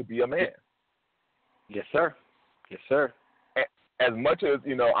have to be a man. Yes, sir. Yes, sir. As much as,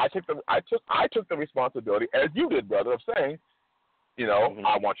 you know, I took the responsibility, as you did, brother, of saying, you know,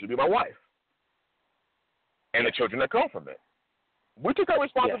 I want you to be my wife. And the children that come from it. We took our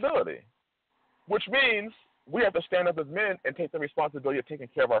responsibility, which means we have to stand up as men and take the responsibility of taking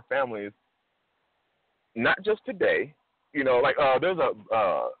care of our families, not just today. You know, like there's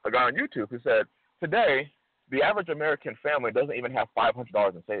a guy on YouTube who said, today, the average American family doesn't even have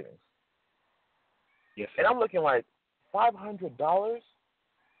 $500 in savings. Yes, and I'm looking like, $500?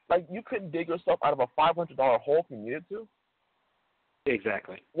 Like, you couldn't dig yourself out of a $500 hole if you needed to?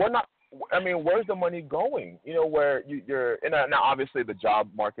 Exactly. We're not. I mean, where's the money going? You know, where you're in a, now obviously the job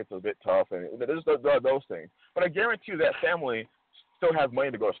market's a bit tough, and there's those things. But I guarantee you that family still has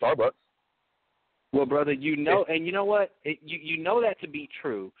money to go to Starbucks. Well, brother, you know, and you know what? You know that to be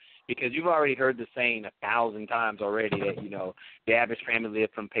true because you've already heard the saying 1,000 times already that, you know, the average family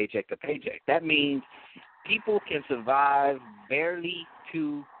lives from paycheck to paycheck. That means people can survive barely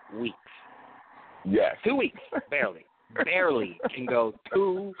 2 weeks. Yes. 2 weeks, barely. Barely can go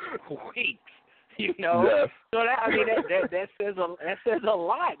 2 weeks. You know, yes. So that says a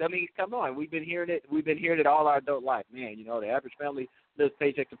lot. I mean, come on, we've been hearing it all our adult life, man. You know, the average family lives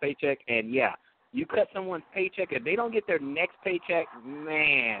paycheck to paycheck, and yeah, you cut someone's paycheck, if they don't get their next paycheck,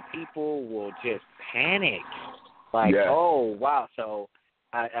 man, people will just panic. Like, oh wow. So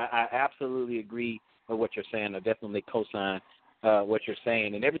I absolutely agree with what you're saying. I definitely co-sign what you're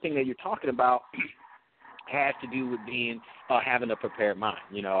saying, and everything that you're talking about has to do with being having a prepared mind.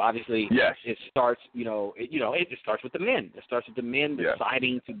 You know, obviously, it starts. It just starts with the men. It starts with the men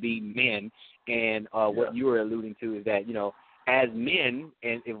deciding to be men. And what you were alluding to is that, you know, as men,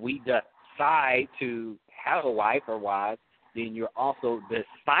 and if we decide to have a wife or wives, then you're also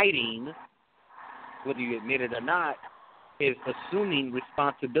deciding, whether you admit it or not, is assuming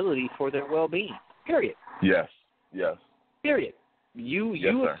responsibility for their well-being. Period. Yes. Yes. Period. You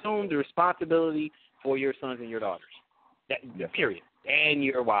assume the responsibility for your sons and your daughters. Period. And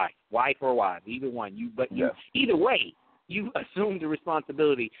your wife or wives, either one. Either way, you assume the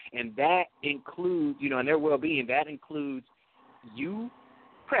responsibility, and that includes, you know, and their well-being. That includes you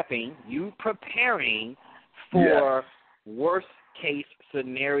prepping, you preparing for worst case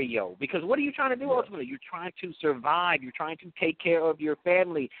scenario. Because what are you trying to do ultimately? You're trying to survive. You're trying to take care of your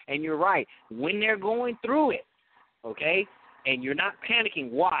family. And you're right. When they're going through it, okay, and you're not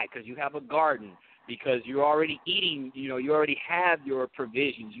panicking. Why? Because you have a garden. Because you're already eating, you know, you already have your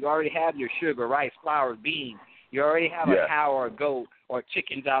provisions. You already have your sugar, rice, flour, beans. You already have a cow or a goat or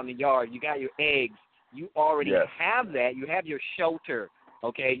chickens out in the yard. You got your eggs. You already have that. You have your shelter,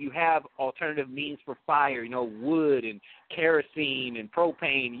 okay? You have alternative means for fire, you know, wood and kerosene and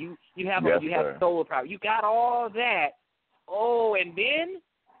propane. You have solar power. You got all that. Oh, and then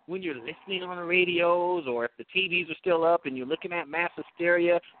when you're listening on the radios or if the TVs are still up and you're looking at mass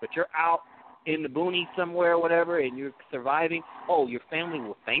hysteria, but you're out in the boonies somewhere or whatever and you're surviving, your family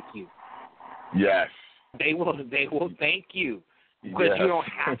will thank you. Yes. They will thank you. Because you don't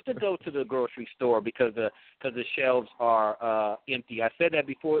have to go to the grocery store because the shelves are empty. I said that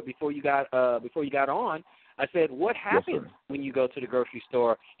before you got on. I said, what happens when you go to the grocery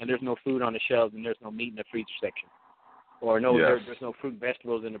store and there's no food on the shelves and there's no meat in the freezer section, or there's no fruit and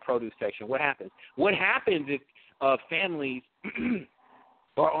vegetables in the produce section? What happens? What happens if families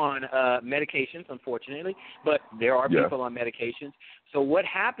are on medications, unfortunately, but there are people on medications. So what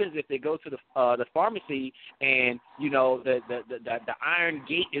happens if they go to the pharmacy and the iron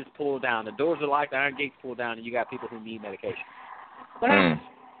gate is pulled down, the doors are locked, the iron gate's pulled down, and you got people who need medication? What happens?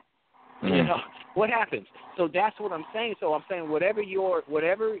 What happens? So that's what I'm saying. So I'm saying whatever your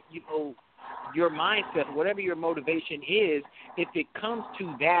mindset, whatever your motivation is, if it comes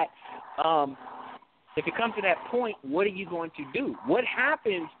to that. If it comes to that point, what are you going to do? What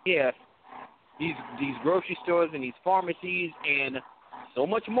happens if these grocery stores and these pharmacies and so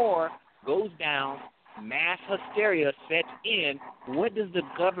much more goes down, mass hysteria sets in? What does the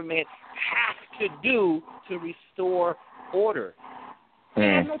government have to do to restore order? They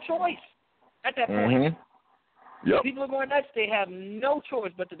have no choice at that point. If people are going nuts, they have no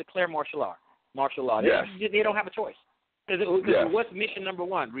choice but to declare martial law. They don't have a choice. Because what's mission number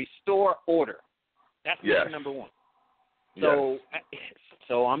one? Restore order. That's mission number one. So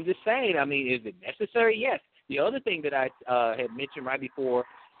I'm just saying, I mean, is it necessary? Yes. The other thing that I had mentioned right before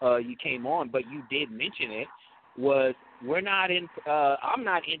you came on, but you did mention it, was I'm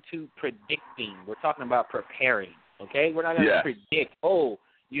not into predicting. We're talking about preparing, okay? We're not going to predict,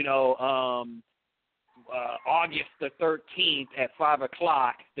 August the 13th at 5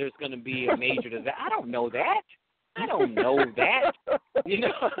 o'clock, there's going to be a major disaster. I don't know that. It's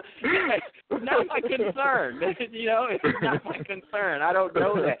not my concern. It's not my concern. I don't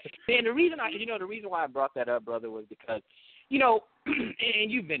know that. And the reason why I brought that up, brother, was because,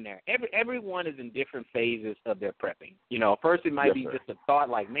 and you've been there. Everyone is in different phases of their prepping. First it might be just a thought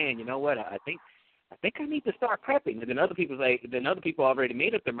like, man, you know what? I think I need to start prepping. And then other people already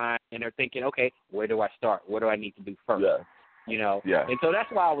made up their mind and they're thinking, okay, where do I start? What do I need to do first? And so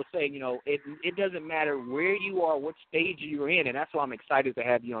that's why I was saying, it doesn't matter where you are, what stage you're in, and that's why I'm excited to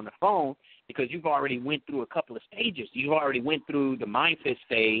have you on the phone, because you've already went through a couple of stages. You already went through the mindset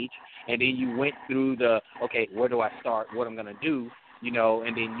stage, and then you went through okay, where do I start, what I'm going to do,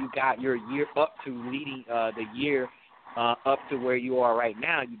 and then you got your year up to leading the year up to where you are right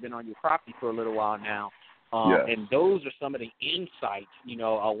now. You've been on your property for a little while now, and those are some of the insights,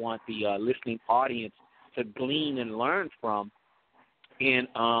 I want the listening audience to glean and learn from, and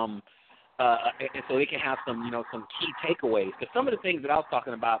so they can have some key takeaways. Because some of the things that I was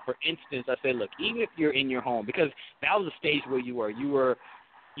talking about, for instance, I said, look, even if you're in your home, because that was a stage where you were at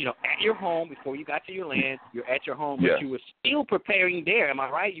your home before you got to your land. You're at your home, but you were still preparing there. Am I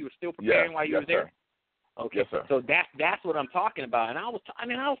right? You were still preparing while you were there. Okay, yes, sir. So that's what I'm talking about. And I was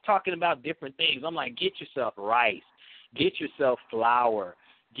talking about different things. I'm like, get yourself rice, get yourself flour.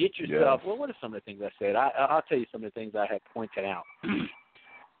 Get yourself, well, what are some of the things I said? I'll tell you some of the things I had pointed out.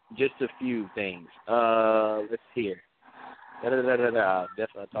 Just a few things. Let's see here. Definitely, I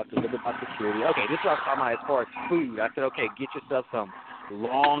talked a little bit about security. Okay, this is what I was talking about as far as food. I said, okay, get yourself some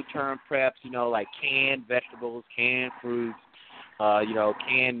long-term preps, like canned vegetables, canned fruits,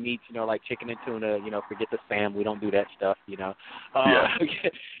 canned meats, like chicken and tuna, forget the Spam. We don't do that stuff,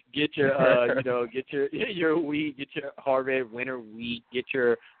 Get your, get your wheat, get your hard winter wheat, get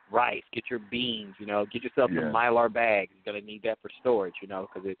your rice, get your beans, get yourself some Mylar bags. You're going to need that for storage,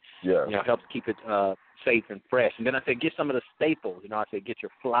 because it, helps keep it safe and fresh. And then I said, get some of the staples. I said, get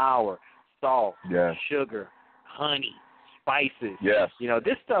your flour, salt, sugar, honey, spices.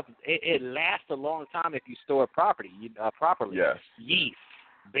 This stuff, it lasts a long time if you store it properly. Yeast,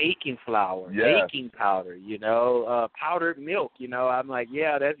 baking flour, baking powder, powdered milk. I'm like,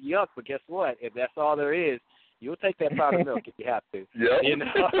 that's yuck, but guess what? If that's all there is, you'll take that powdered milk if you have to.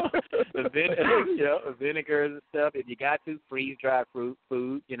 Vinegars and stuff. If you got to, freeze-dried food.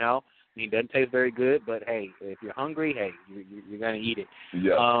 It doesn't taste very good, but hey, if you're hungry, hey, you're gonna eat it. I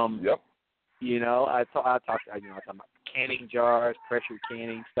talked about canning jars, pressure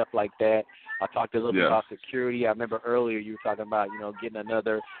canning, stuff like that. I talked a little bit about security. I remember earlier you were talking about, getting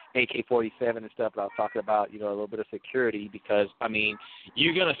another AK-47 and stuff, but I was talking about, a little bit of security because,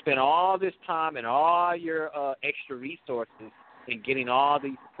 you're going to spend all this time and all your extra resources in getting all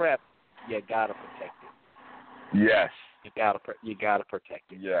these preps. You got to protect it. Yes. You got to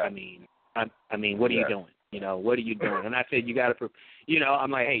protect it. Yeah. What are you doing? What are you doing? And I said, you got to,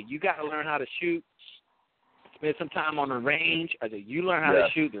 I'm like, hey, you got to learn how to shoot. Spend some time on the range. I said, you learn how to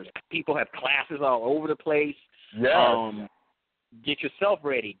shoot. There's people have classes all over the place. get yourself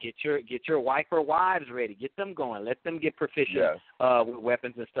ready. Get your wife or wives ready. Get them going. Let them get proficient with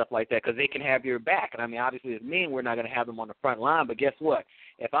weapons and stuff like that, because they can have your back. And I mean, obviously, as men, we're not going to have them on the front line. But guess what?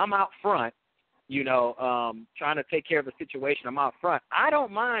 If I'm out front, trying to take care of a situation, I'm out front. I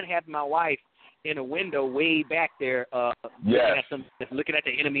don't mind having my wife in a window way back there, looking at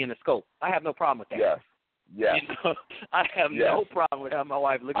the enemy in the scope. I have no problem with that. Yes. Yes. I have no problem with having my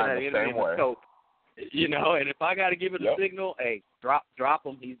wife looking at the enemy in the scope. And if I got to give it a signal, hey, drop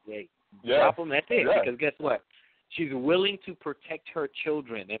him. Drop him. That's it. Because guess what? She's willing to protect her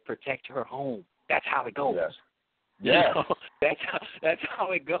children and protect her home. That's how it goes. Yes. That's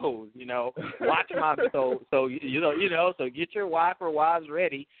how it goes. Watch my so get your wife or wives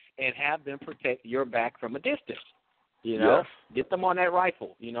ready and have them protect your back from a distance. Get them on that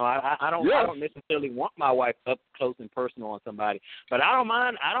rifle. I don't necessarily want my wife up close and personal on somebody, but I don't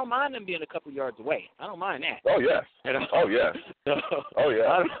mind them being a couple yards away. I don't mind that. Oh yes. Oh yes.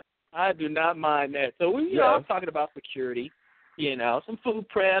 I do not mind that. So we, I was talking about security. Some food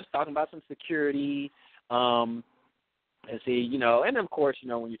preps, talking about some security. And see, and of course,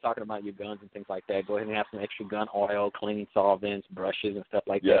 when you're talking about your guns and things like that, go ahead and have some extra gun oil, cleaning solvents, brushes, and stuff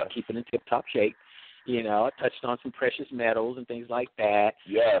like that. Keep it in tip-top shape. I touched on some precious metals and things like that.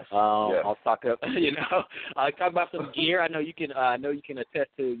 Yes. I'll talk up. I'll talk about some gear. I know you can attest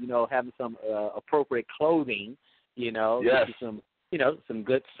to having some appropriate clothing. Get you some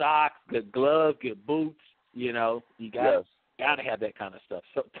good socks, good gloves, good boots. You gotta have that kind of stuff.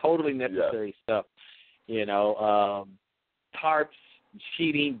 So totally necessary stuff. Tarps,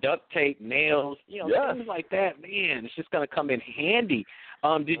 sheeting, duct tape, nails, things like that. Man, it's just gonna come in handy.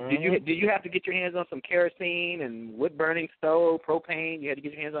 Did you have to get your hands on some kerosene and wood burning stove, propane? You had to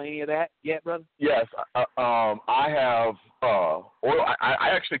get your hands on any of that yet, brother? Yes, I have oil. I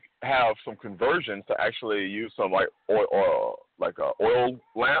actually have some conversions to actually use some oil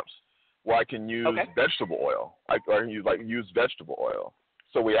lamps where I can use vegetable oil. I can use vegetable oil.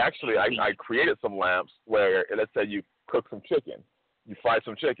 So we actually I created some lamps where, let's say you cook some chicken, you fry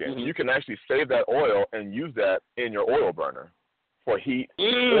some chicken, you can actually save that oil and use that in your oil burner for heat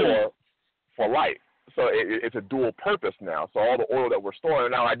or for light. So it's a dual purpose now. So all the oil that we're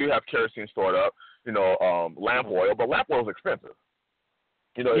storing, now I do have kerosene stored up, lamp oil, but lamp oil is expensive.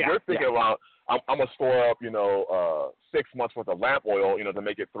 If you're thinking about, I'm going to store up, 6 months worth of lamp oil, to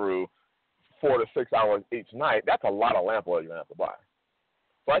make it through 4 to 6 hours each night, that's a lot of lamp oil you're going to have to buy.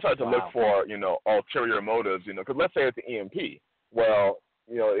 So I tried to look for, ulterior motives, because let's say it's the EMP. Well,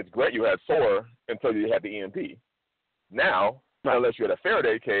 it's great you had solar until you had the EMP. Now, unless you're at a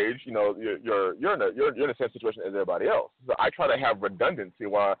Faraday cage, you're in the same situation as everybody else. So I try to have redundancy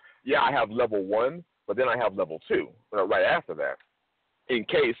where, I have level 1, but then I have level 2 right after that, in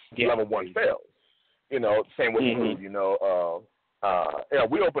case level 1 fails. Same with food.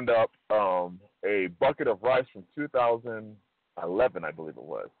 We opened up a bucket of rice from 2011, I believe it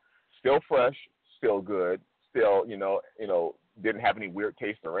was. Still fresh, still good, still didn't have any weird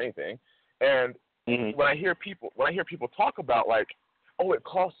taste or anything. And when I hear people talk about it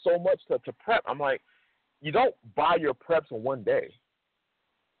costs so much to prep, I'm like, you don't buy your preps in one day.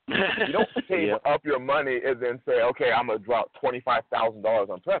 You don't save up your money and then say, okay, I'm gonna drop $25,000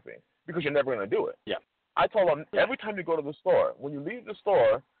 on prepping, because you're never gonna do it. Yeah. I told them every time you go to the store, when you leave the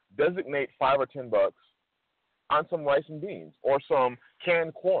store, designate $5 or $10 on some rice and beans or some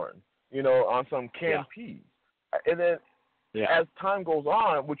canned corn, on some canned peas. And then as time goes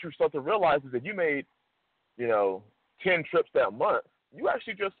on, what you start to realize is that you made, 10 trips that month. You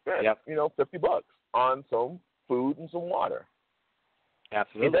actually just spent, $50 on some food and some water.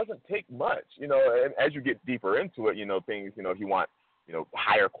 Absolutely. It doesn't take much, and as you get deeper into it, things, if you want,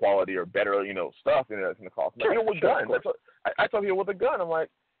 higher quality or better, stuff, it's going to cost. With guns. I tell people with a gun, I'm like,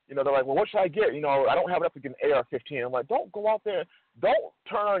 they're like, well, what should I get? I don't have enough to get an AR-15. I'm like, don't go out there. Don't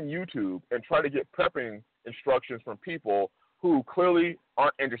turn on YouTube and try to get prepping instructions from people who clearly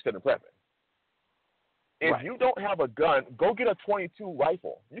aren't interested in prepping. If you don't have a gun, go get a .22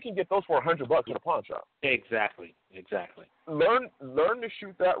 rifle. You can get those for $100 at a pawn shop. Exactly. Learn to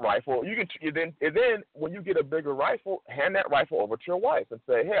shoot that rifle. You can then when you get a bigger rifle, hand that rifle over to your wife and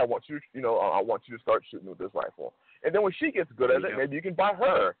say, hey, I want you to start shooting with this rifle. And then when she gets good at it, maybe you can buy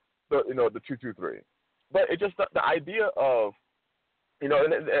her the 223. But it's just the idea of, and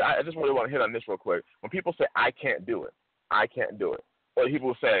I just really want to hit on this real quick. When people say I can't do it, or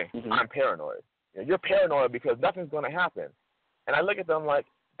people say I'm paranoid. You're paranoid because nothing's going to happen. And I look at them like,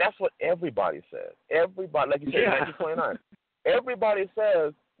 that's what everybody says. Everybody, like you said, 1929. Everybody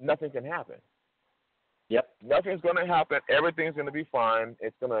says nothing can happen. Yep. Nothing's going to happen. Everything's going to be fine.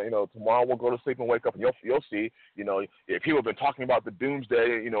 It's going to, tomorrow we'll go to sleep and wake up, and you'll see, if people have been talking about the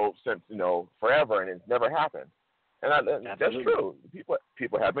doomsday, since, forever, and it's never happened. And that's true.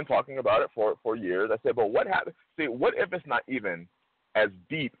 People have been talking about it for years. I said, but what happened? See, what if it's not even as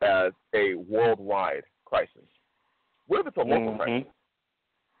deep as a worldwide crisis? What if it's a local crisis?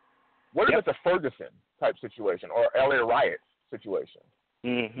 What if it's a Ferguson type situation or LA riots situation?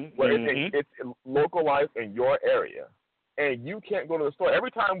 Where it's localized in your area, and you can't go to the store.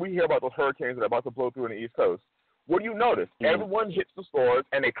 Every time we hear about those hurricanes that are about to blow through in the East Coast, what do you notice? Everyone hits the stores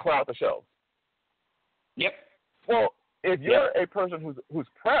and they clear out the shelves. Yep. Well, if you're a person who's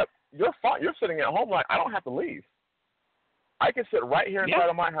prepped, you're fine. You're sitting at home like, I don't have to leave. I can sit right here inside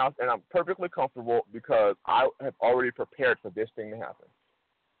of my house, and I'm perfectly comfortable because I have already prepared for this thing to happen.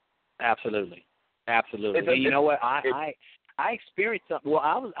 Absolutely. And you know what? I experienced something. Well,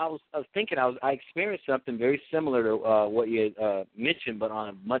 I was thinking I experienced something very similar to what you mentioned, but on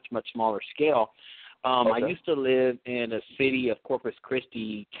a much smaller scale. I used to live in a city of Corpus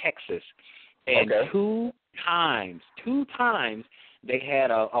Christi, Texas, and two times they had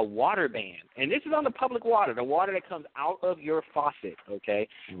a water ban, and this is on the public water, the water that comes out of your faucet. Okay,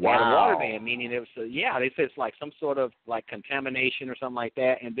 they had a water ban, meaning it was they said it's like some sort of like contamination or something like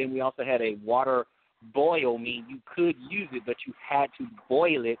that, and then we also had a water boil, mean you could use it, but you had to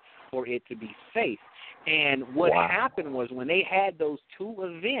boil it for it to be safe. And what happened was when they had those two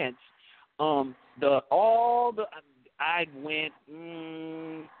events, I went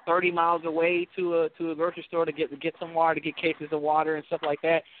 30 miles away to a grocery store to get some water, to get cases of water and stuff like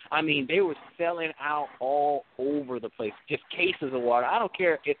that. I mean, they were selling out all over the place, just cases of water. I don't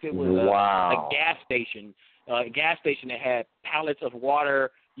care if it was a gas station that had pallets of water,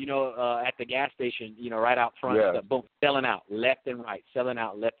 at the gas station, right out front, boom, selling out left and right,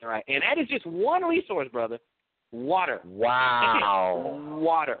 and that is just one resource, brother. Water. Wow.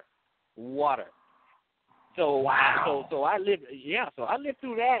 Water. So I lived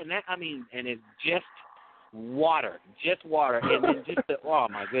through that, and it's just water, and then just oh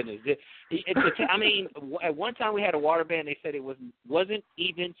my goodness, at one time we had a water ban. They said it wasn't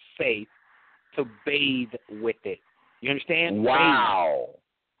even safe to bathe with it. You understand? Wow. Bathe.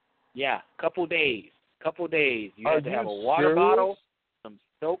 Yeah, couple days. You had to have a water bottle, some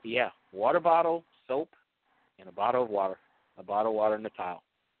soap. Yeah, water bottle, soap, and a bottle of water. A bottle of water and a towel.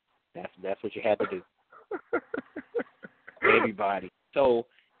 That's what you had to do. Everybody. So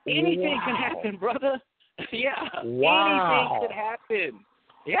anything can happen, brother. Anything could happen.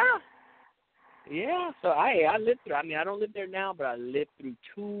 Yeah. So I lived through. I don't live there now, but I lived through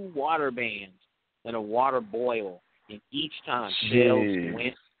two water bans and a water boil, and each time shelves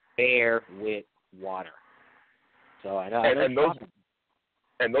went bare with water. So I know.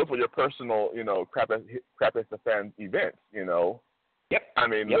 And those were your personal, crap as the fan events, Yep.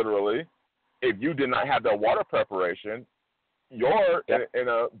 Literally, if you did not have that water preparation, you're in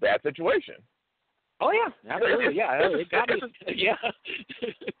a bad situation. Oh yeah, absolutely. It got me. Yeah.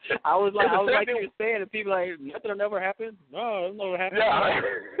 I was like you were saying, and people are like, nothing will never happen. No, it'll never happen. Yeah.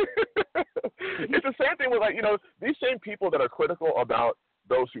 It's the same thing with these same people that are critical about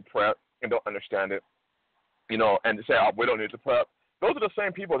those who prep and don't understand it, and say, oh, we don't need to prep. Those are the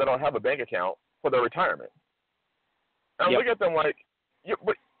same people that don't have a bank account for their retirement. And I look at them like, you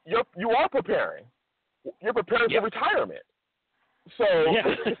are preparing. You're preparing for retirement. So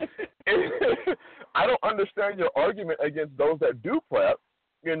I don't understand your argument against those that do prep.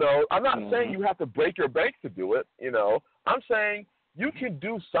 I'm not saying you have to break your bank to do it. I'm saying you can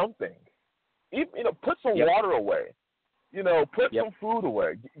do something. Even, put some water away. Put some food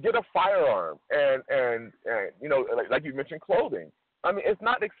away. Get a firearm, and like you mentioned, clothing. It's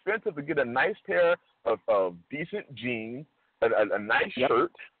not expensive to get a nice pair of decent jeans, a nice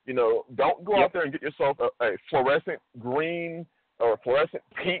shirt. Don't go out there and get yourself a fluorescent green or fluorescent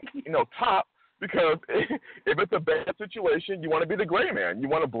pink, top, because if it's a bad situation, you want to be the gray man. You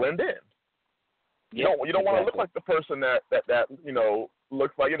want to blend in. You don't want to look like the person that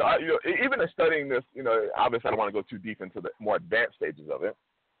looks like, even in studying this, obviously I don't want to go too deep into the more advanced stages of it.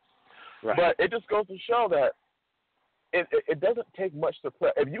 Right. But it just goes to show that it doesn't take much to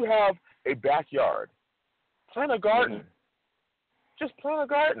prep. If you have a backyard, plant a garden. Just plant a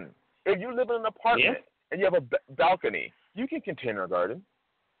garden. If you live in an apartment and you have a balcony, you can container a garden.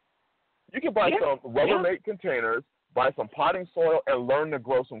 You can buy some Rubbermaid containers, buy some potting soil, and learn to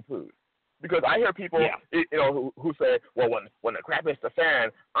grow some food. Because I hear people, who say, well, when the crap hits the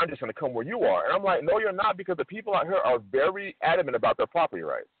fan, I'm just going to come where you are. And I'm like, no, you're not, because the people out here are very adamant about their property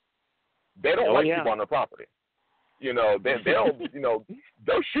rights. They don't like people on their property. They don't,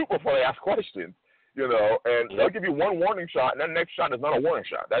 they'll shoot before they ask questions. you know, and they'll give you one warning shot, and that next shot is not a warning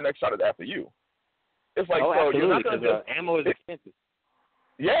shot. That next shot is after you. It's like, so absolutely, you're not going to just... ammo is expensive.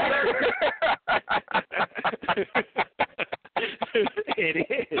 Yeah. It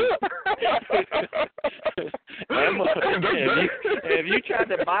is. Ammo. If you try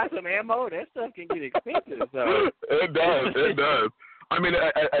to buy some ammo, that stuff can get expensive. So. It does. I mean,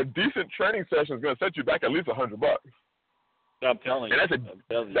 a decent training session is going to set you back at least $100. I'm telling you.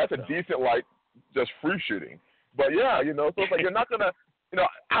 And that's a decent, like, just free shooting. But yeah, you know, so it's like you're not going to, you know,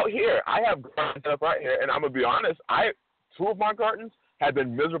 out here, I have gardens up right here, and I'm going to be honest, two of my gardens have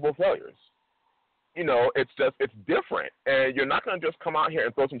been miserable failures. You know, it's different. And you're not going to just come out here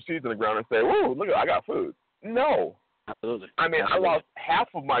and throw some seeds in the ground and say, whoa, look, I got food. No. Absolutely. I mean, I lost half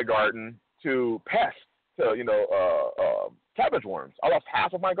of my garden to pests, to, you know, cabbage worms. I lost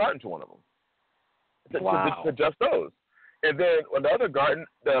half of my garden to one of them. Wow. To just those. And then on the other garden,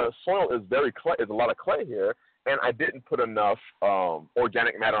 the soil is very clay. There's a lot of clay here, and I didn't put enough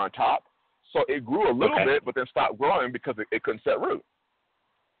organic matter on top. So it grew a little bit, but then stopped growing because it couldn't set root.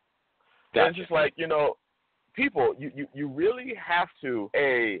 Gotcha. And it's just like, you know, people, you really have to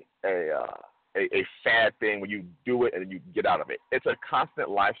a fad thing when you do it and then you get out of it. It's a constant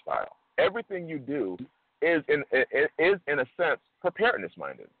lifestyle. Everything you do is in a sense preparedness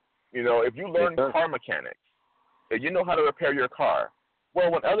minded. You know, if you learn car mechanics, if you know how to repair your car,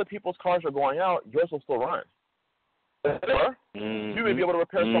 well, when other people's cars are going out, yours will still run. Or you may be able to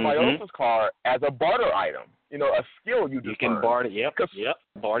repair somebody else's car as a barter item. You know, a skill you just You can learned. barter,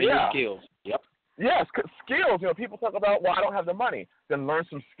 barter your skills. Yep. Yes, skills. You know, people talk about, well, I don't have the money. Then learn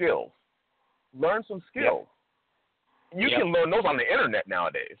some skills. Learn some skills. You can learn those on the internet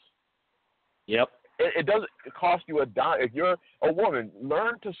nowadays. Yep. It doesn't cost you a dime. If you're a woman,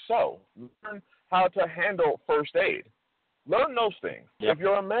 learn to sew. Learn how to handle first aid. Learn those things. If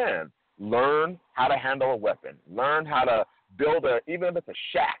you're a man, learn how to handle a weapon. Learn how to build even if it's a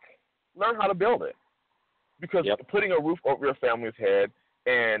shack, learn how to build it. Because putting a roof over your family's head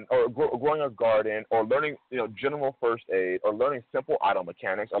or growing a garden or learning, you know, general first aid or learning simple auto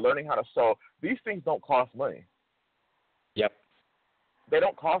mechanics or learning how to sew, these things don't cost money. Yep. They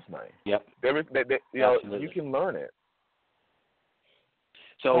don't cost money. Yep. You know, you can learn it.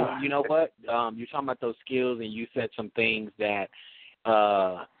 So, you know what? You're talking about those skills, and you said some things that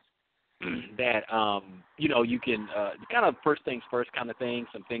you know, you can kind of first things first kind of thing,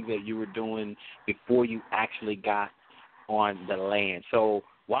 some things that you were doing before you actually got on the land. So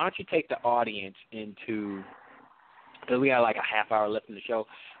why don't you take the audience into, because we got like a half hour left in the show,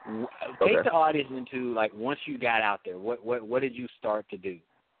 take the audience into, like, once you got out there, what did you start to do?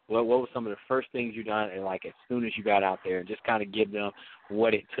 What were some of the first things you done, and like as soon as you got out there, and just kind of give them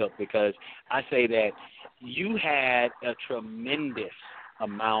what it took? Because I say that you had a tremendous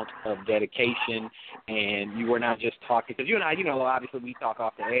amount of dedication, and you were not just talking, because you and I, you know, obviously we talk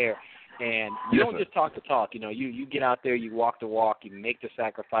off the air, and you don't just talk the talk. You know, you get out there, you walk the walk, you make the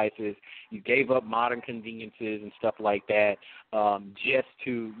sacrifices, you gave up modern conveniences and stuff like that, just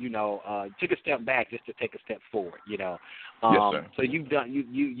to, you know, took a step back just to take a step forward. You know, so you've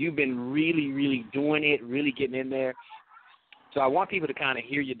been really, really doing it, really getting in there. So I want people to kind of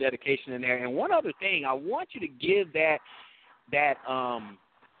hear your dedication in there. And one other thing, I want you to give that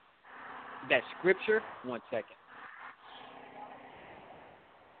scripture. One second.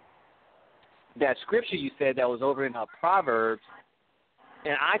 That scripture you said that was over in Proverbs,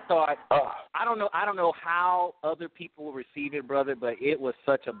 and I thought, I don't know how other people will receive it, brother, but it was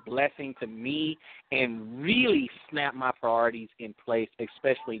such a blessing to me and really snapped my priorities in place,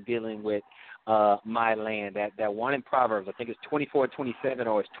 especially dealing with my land. That one in Proverbs, I think it's 24:27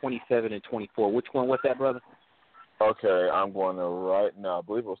 or it's 27:24. Which one was that, brother? Okay, I'm going to right now. I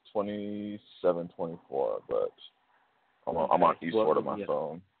believe it was 27:24, but I'm on eastward of my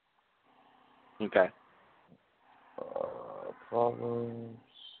phone. Okay. Proverbs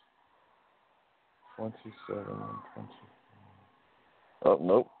 27 and 24. Oh,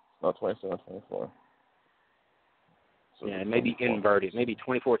 nope, not 27:24. So yeah, maybe inverted, maybe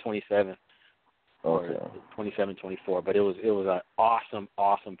 24:27. Okay. 27:24, but it was an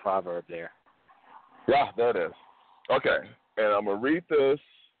awesome proverb there. Yeah, there it is. Okay, and I'm gonna read this.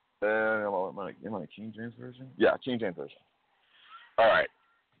 And am I King James version? Yeah, King James version. All right.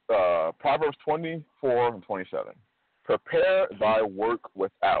 Proverbs 24:27. Prepare thy work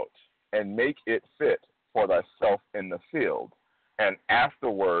without, and make it fit for thyself in the field, and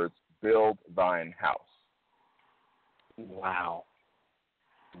afterwards build thine house. Wow.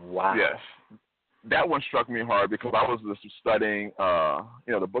 Yes. That one struck me hard because I was just studying,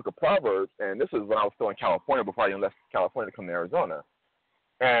 the book of Proverbs, and this is when I was still in California before I even left California to come to Arizona.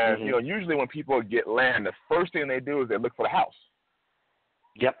 And, usually when people get land, the first thing they do is they look for the house.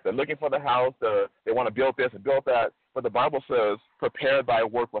 Yep. They're looking for the house. They want to build this and build that. But the Bible says, prepare thy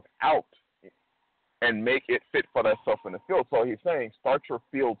work without and make it fit for thyself in the field. So he's saying, start your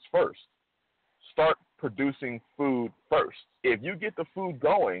fields first. Start producing food first. If you get the food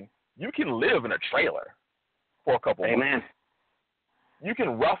going, you can live in a trailer for a couple months. You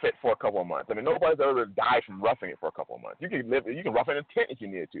can rough it for a couple of months. I mean, nobody's ever died from roughing it for a couple of months. You can rough it in a tent if you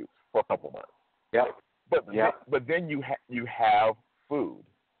needed to for a couple of months. Yep. But then you have food.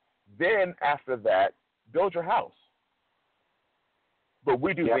 Then after that, build your house. But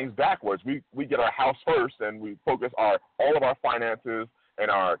we do things backwards. We get our house first, and we focus all of our finances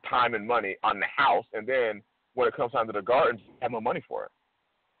and our time and money on the house, and then when it comes time to the gardens, we have no money for it.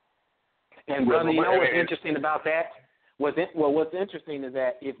 And brother, you know what's interesting about that? What's interesting is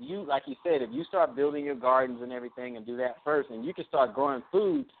that if you, like you said, if you start building your gardens and everything and do that first, and you can start growing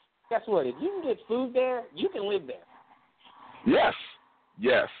food, guess what? If you can get food there, you can live there.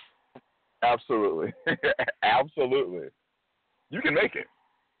 Yes, absolutely, absolutely. You can make it.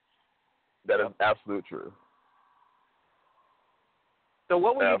 That is absolute truth. So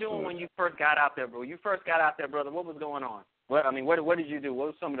what were you doing when you first got out there, bro? When you first got out there, brother, what was going on? What did you do? What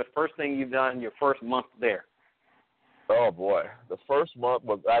was some of the first thing you done your first month there? Oh, boy. The first month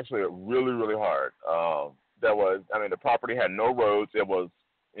was actually really, really hard. The property had no roads. It was,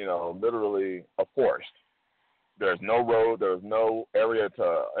 literally a forest. There's no road. There was no area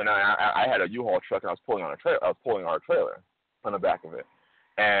and I had a U-Haul truck, and I was pulling our trailer on the back of it.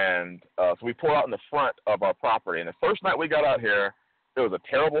 And so we pulled out in the front of our property. And the first night we got out here, it was a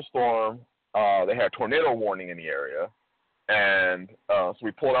terrible storm. They had a tornado warning in the area. And so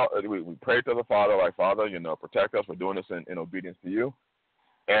we pulled out, we prayed to the Father, like, Father, protect us. We're doing this in obedience to you.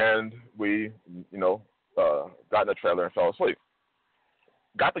 And we, got in the trailer and fell asleep.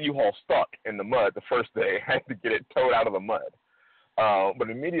 Got the U-Haul stuck in the mud the first day. I had to get it towed out of the mud. But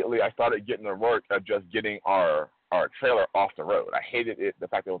immediately I started getting the work of just getting our trailer off the road. I hated the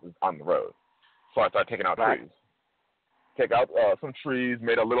fact that it was on the road. So I started taking out trees. Take out some trees,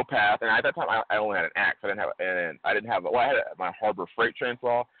 made a little path, and at that time I only had an axe. I had my Harbor Freight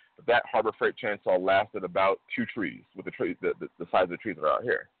chainsaw, but that Harbor Freight chainsaw lasted about 2 trees with the size of the trees that are out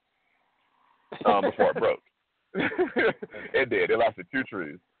here before it broke. It did. It lasted 2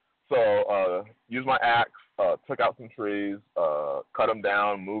 trees. So used my axe, took out some trees, cut them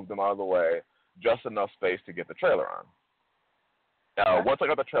down, moved them out of the way, just enough space to get the trailer on. Once I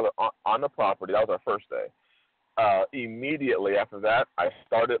got the trailer on the property, that was our first day. Immediately after that, I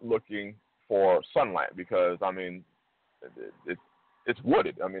started looking for sunlight because, it's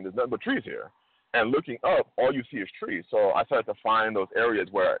wooded. There's nothing but trees here. And looking up, all you see is trees. So I started to find those areas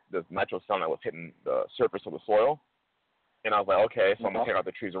where the natural sunlight was hitting the surface of the soil. And I was like, okay, so I'm going to take out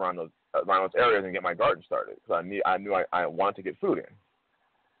the trees around those areas and get my garden started. Because I knew I wanted to get food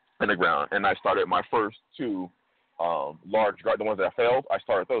in the ground. And I started my first 2 large gardens. The ones that failed, I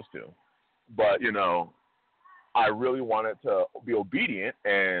started those 2. But, I really wanted to be obedient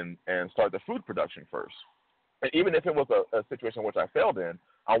and start the food production first. And even if it was a situation which I failed in,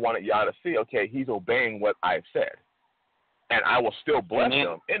 I wanted Yah to see, okay, he's obeying what I've said. And I will still bless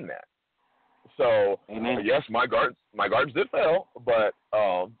him in that. So, yes, my gardens did fail, but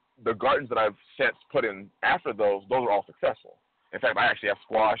the gardens that I've since put in after those are all successful. In fact, I actually have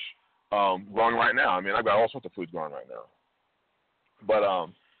squash growing right now. I've got all sorts of foods growing right now. But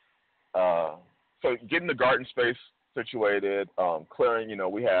so getting the garden space situated, clearing,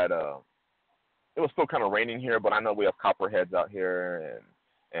 we had, it was still kind of raining here, but I know we have copperheads out here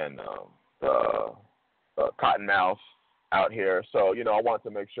and cottonmouth out here. So, I wanted to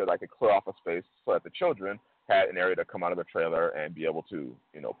make sure that I could clear off a space so that the children had an area to come out of the trailer and be able to,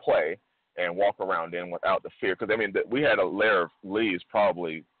 play and walk around in without the fear. Because, we had a layer of leaves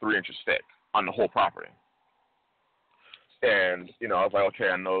probably 3 inches thick on the whole property. And, I was like, okay,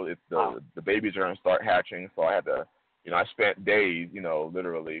 I know the babies are going to start hatching, so I had to, I spent days,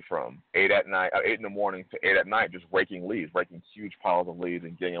 literally from 8 in the morning to 8 at night just raking huge piles of leaves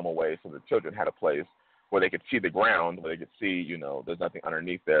and getting them away so the children had a place where they could see the ground, where they could see, there's nothing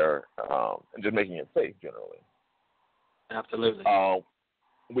underneath there, and just making it safe generally. Absolutely.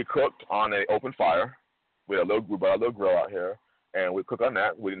 We cooked on an open fire. We brought a little grill out here, and we cooked on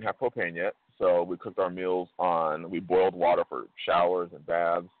that. We didn't have propane yet. So we cooked our meals we boiled water for showers and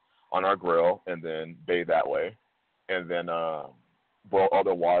baths on our grill and then bathed that way. And then boiled all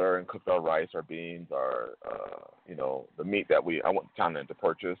the water and cooked our rice, our beans, the meat that I went to town to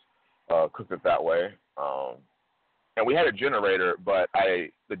purchase, cooked it that way. And we had a generator, but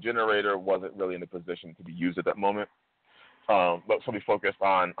the generator wasn't really in a position to be used at that moment. But so we focused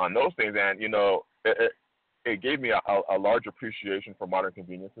on those things, and it gave me a large appreciation for modern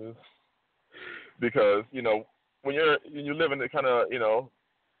conveniences, because when you live in the kind of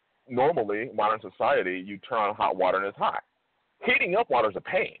normally modern society, you turn on hot water and it's hot. Heating up water is a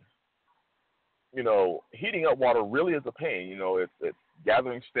pain. Heating up water really is a pain. It's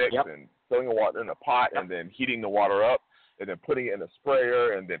gathering sticks and filling the water in a pot and then heating the water up and then putting it in a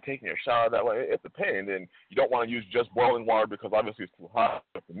sprayer and then taking a shower that way. It's a pain. And you don't want to use just boiling water because obviously it's too hot.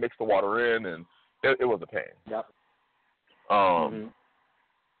 You have to mix the water in, and it was a pain. Yep.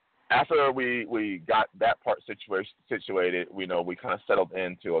 After we got that part situated, we kind of settled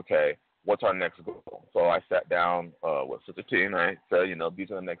into, okay, what's our next goal? So I sat down with Sister T and I said, these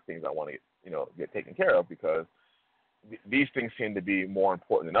are the next things I want to get taken care of, because these things seem to be more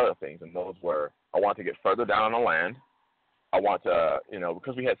important than other things. And those were, I want to get further down on the land. I want to,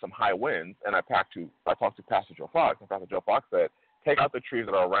 because we had some high winds, and I talked to Pastor Joe Fox, and Pastor Joe Fox said, take out the trees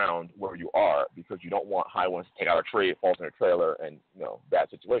that are around where you are, because you don't want high winds to take out a tree, it falls in a trailer, and, bad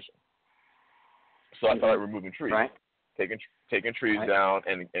situation. So I started removing trees, taking trees down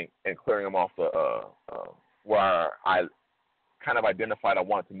and clearing them off the where I kind of identified I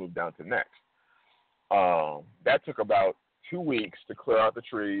wanted to move down to next. That took about 2 weeks to clear out the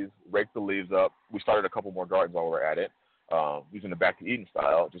trees, rake the leaves up. We started a couple more gardens while we were at it, using the Back to Eden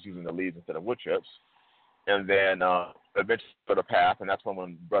style, just using the leaves instead of wood chips. And then eventually put a path, and that's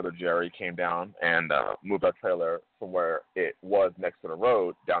when Brother Jerry came down and moved our trailer from where it was next to the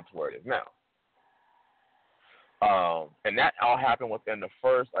road down to where it is now. And that all happened within the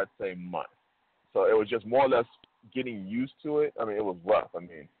first, I'd say, month. So it was just more or less getting used to it. I mean, it was rough. I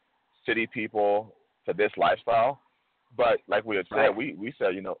mean, city people to this lifestyle. But like we had said, we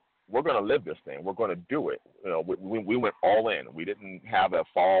said, we're going to live this thing. We're going to do it. We went all in. We didn't have a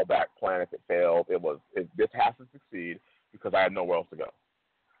fallback plan if it failed. This has to succeed because I had nowhere else to go.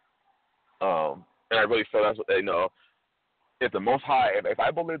 And I really feel that's what if the Most High, if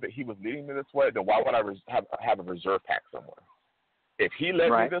I believe that He was leading me this way, then why would I have a reserve pack somewhere? If He led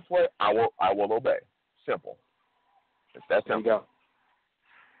me this way, I will obey. Simple. It's that simple. There you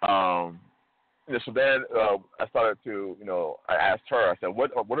go. So then I started to, I asked her, I said,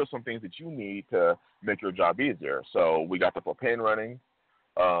 what are some things that you need to make your job easier? So we got the propane running,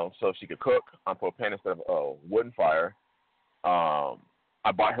 so she could cook on propane instead of wood and fire.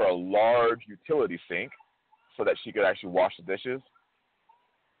 I bought her a large utility sink so that she could actually wash the dishes.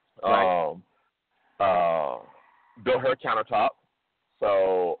 Built her a countertop,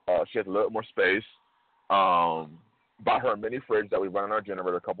 so she has a little more space. Bought her a mini fridge that we run on our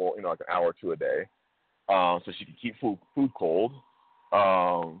generator like an hour or two a day, so she could keep food cold.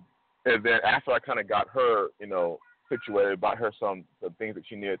 And then after I kind of got her, situated, bought her some things that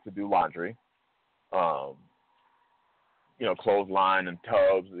she needed to do laundry. Clothesline and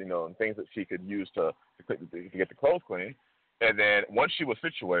tubs, and things that she could use to get the clothes clean. And then once she was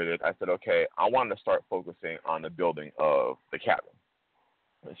situated, I said, okay, I wanted to start focusing on the building of the cabin.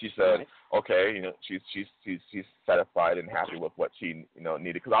 And she said, okay, she's satisfied and happy with what she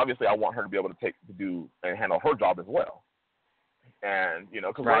needed, because obviously I want her to be able to do and handle her job as well. And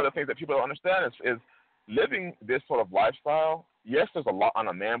because one of the things that people don't understand is living this sort of lifestyle. Yes, there's a lot on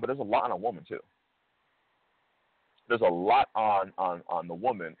a man, but there's a lot on a woman too. There's a lot on the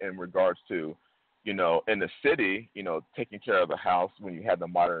woman in regards to, in the city, taking care of the house when you have the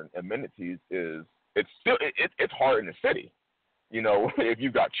modern amenities it's hard in the city. If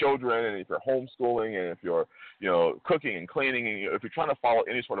you've got children and if you're homeschooling and if you're, cooking and cleaning, and if you're trying to follow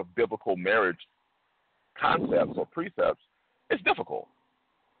any sort of biblical marriage concepts or precepts, it's difficult.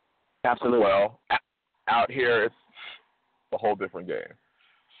 Absolutely. Well, out here, it's a whole different game.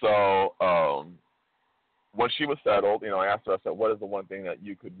 So, when she was settled, I asked her, I said, what is the one thing that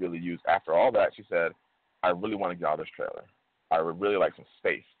you could really use after all that? She said, I really want to get out of this trailer. I would really like some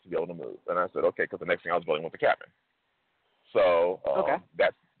space to be able to move. And I said, okay, because the next thing I was building was the cabin. So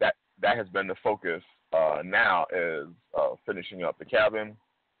that has been the focus now is finishing up the cabin.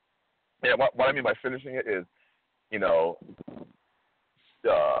 And what I mean by finishing it is, I'm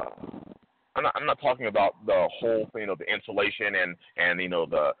not talking about the whole thing, the insulation and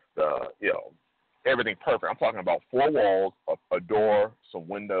the everything perfect. I'm talking about 4 walls, a door, some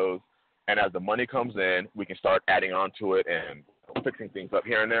windows, and as the money comes in, we can start adding on to it and fixing things up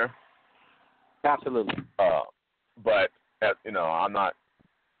here and there. Absolutely. But I'm not.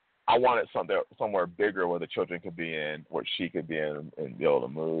 I wanted somewhere bigger where the children could be in, where she could be in, and be able to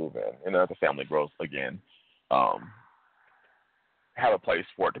move, and as the family grows again, have a place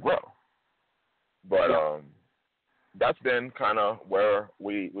for it to grow. But that's been kind of where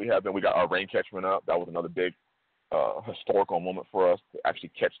we have been. We got our rain catchment up. That was another big historical moment for us to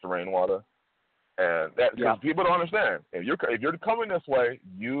actually catch the rainwater. And that, because people don't understand, if you're coming this way,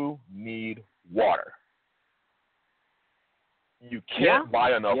 you need water. You can't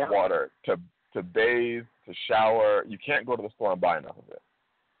buy enough water to bathe, to shower. You can't go to the store and buy enough of it.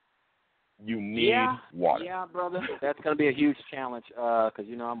 You need water. Yeah, brother. That's going to be a huge challenge because,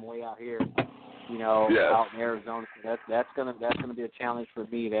 I'm way out here, out in Arizona. So that's gonna be a challenge for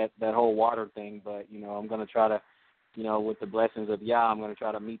me, that whole water thing. But, I'm going to try to, with the blessings of Yah, I'm going to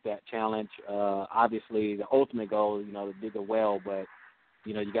try to meet that challenge. Obviously, the ultimate goal is, to dig a well, but,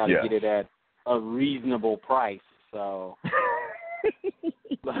 you got to get it at a reasonable price. So...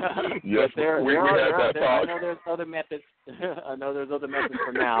 yes, we had that talk. I know there's other methods.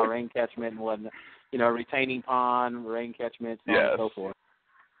 For now, rain catchment and whatnot. Retaining pond, rain catchment, so on and so forth.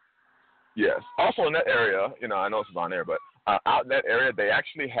 Yes. Also in that area, I know this is on there, but out in that area, they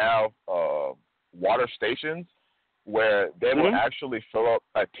actually have water stations where they will actually fill up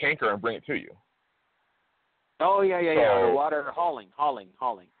a tanker and bring it to you. Oh, yeah. The water hauling.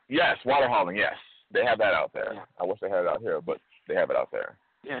 Yes, water hauling, yes. They have that out there. Yeah. I wish they had it out here, but they have it out there.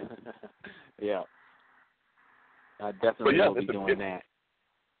 Yeah. I definitely will be doing that.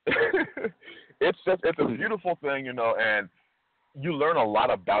 It's a beautiful thing, and you learn a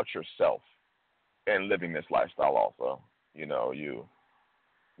lot about yourself in living this lifestyle also.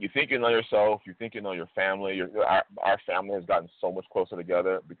 You think you know yourself, you think you know your family. Our family has gotten so much closer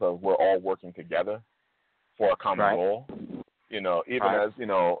together because we're all working together for a common goal. As,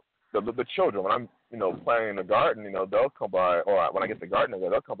 the children, when I'm, planting in the garden, they'll come by, or when I get the garden,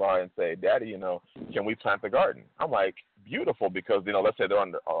 they'll come by and say, Daddy, can we plant the garden? I'm like, beautiful, because, let's say they're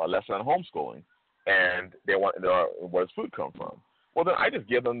on a lesson on homeschooling, and they want, where does food come from? Well, then I just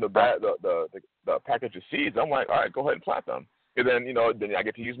give them the package of seeds. I'm like, all right, go ahead and plant them. And then, then I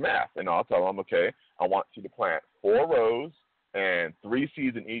get to use math, and I'll tell them, okay, I want you to plant 4 rows and 3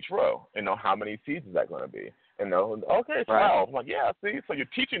 seeds in each row. How many seeds is that going to be? Okay, 12. I'm like, yeah, see? So you're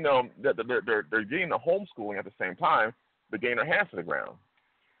teaching them that they're getting the homeschooling at the same time, they're getting their hands to the ground.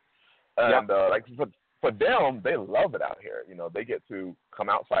 And for them, they love it out here. They get to come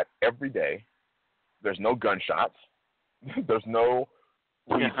outside every day. There's no gunshots. There's no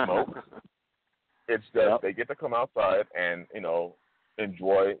weed smoke. It's just they get to come outside and,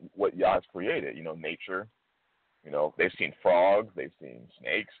 enjoy what Yah has created, nature. They've seen frogs, they've seen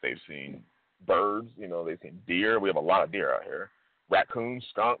snakes, they've seen birds, they've seen deer. We have a lot of deer out here. Raccoons,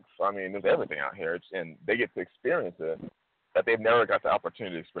 skunks. I mean, there's everything out here. And they get to experience it that they've never got the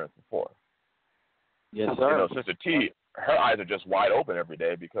opportunity to experience before. Yes, sir. Sister T, her eyes are just wide open every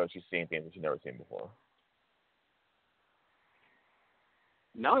day because she's seeing things that she's never seen before.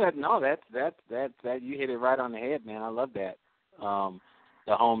 That you hit it right on the head, man. I love that. The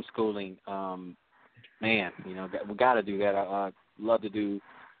homeschooling, man, we got to do that. I'd love to do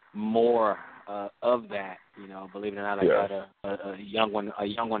more of that. Believe it or not, I got a young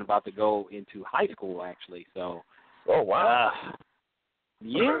one about to go into high school actually. So. Oh wow.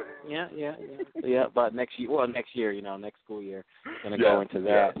 Yeah. But next year, next school year, gonna go into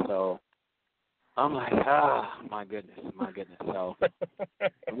that. Yeah. So. I'm like, my goodness. So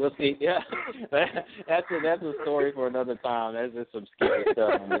we'll see. Yeah, that's a story for another time. That's just some scary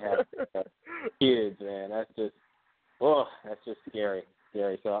stuff when you have kids, man. That's just scary.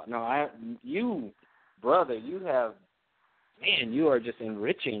 So no, you are just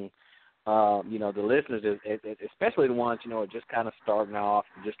enriching, the listeners, especially the ones are just kind of starting off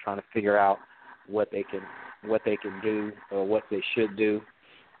and just trying to figure out what they can do or what they should do,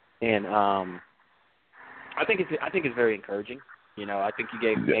 and I think it's very encouraging. I think you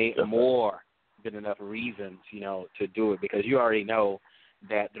gave more than enough reasons, to do it, because you already know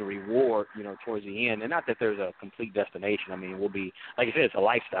that the reward, towards the end, and not that there's a complete destination. I mean, we'll be, like I said, it's a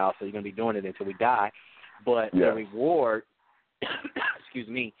lifestyle, so you're going to be doing it until we die. But the reward, excuse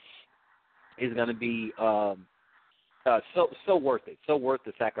me, is going to be so worth it, so worth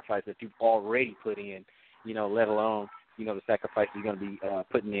the sacrifice that you've already put in, let alone, the sacrifice you're going to be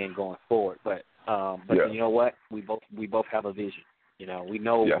putting in going forward. But you know what? We both have a vision. We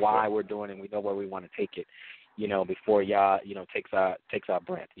know why we're doing it. We know where we want to take it. Before Yah, takes our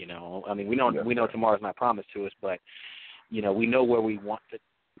breath. I mean, we know tomorrow's not promised to us, but we know where we want to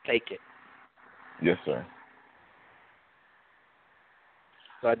take it. Yes, sir.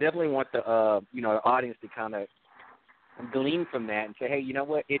 So I definitely want the audience to kind of glean from that and say, hey, you know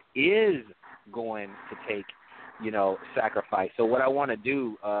what? It is going to take sacrifice. So what I want to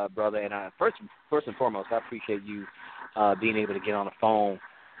do, brother, and first and foremost, I appreciate you being able to get on the phone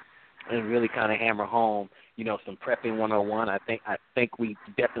and really kind of hammer home, some prepping 101. I think we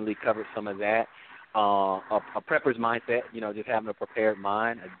definitely covered some of that. a prepper's mindset, just having a prepared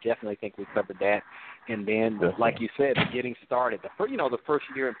mind. I definitely think we covered that. And then, like you said, the getting started, the first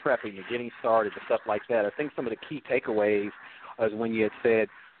year in prepping, the getting started, the stuff like that. I think some of the key takeaways is when you had said,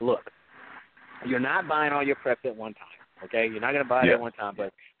 look, you're not buying all your preps at one time, okay? You're not going to buy it at one time.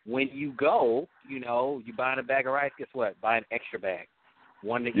 But when you go, you buy a bag of rice, guess what? Buy an extra bag.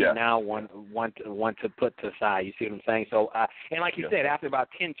 One to eat now, one to put to the side. You see what I'm saying? So, and like you said, after about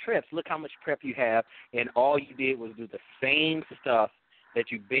 10 trips, look how much prep you have, and all you did was do the same stuff that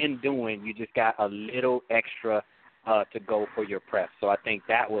you've been doing. You just got a little extra to go for your prep. So I think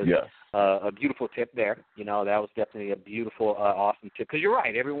that was a beautiful tip there. That was definitely a beautiful, awesome tip. Because you're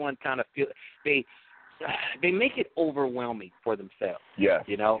right, everyone kind of they make it overwhelming for themselves. Yeah.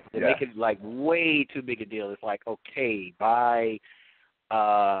 They make it like way too big a deal. It's like, okay, buy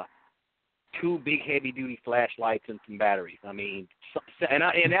 2 big heavy-duty flashlights and some batteries. I mean, and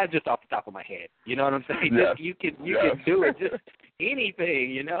that's just off the top of my head. You know what I'm saying? Yeah. You can do it. Just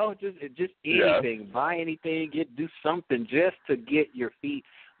anything, just anything. Buy anything. Do something just to get your feet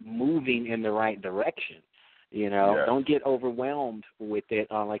moving in the right direction. Don't get overwhelmed with it.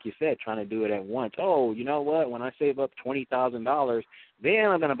 Like you said, trying to do it at once. Oh, you know what? When I save up $20,000, then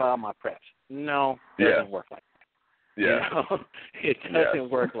I'm going to buy all my preps. No, it doesn't work like that. It doesn't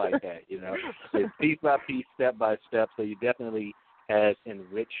work like that. It's piece by piece, step by step. So you definitely has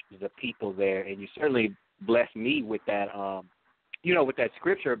enriched the people there, and you certainly blessed me with that. With that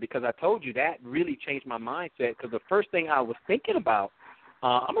scripture, because I told you that really changed my mindset. Because the first thing I was thinking about,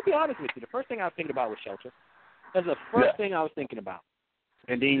 I'm gonna be honest with you, the first thing I was thinking about was shelter. That's the first thing I was thinking about.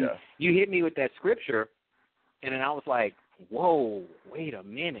 And then you hit me with that scripture, and then I was like, whoa, wait a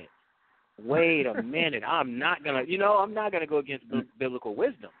minute. I'm not gonna go against biblical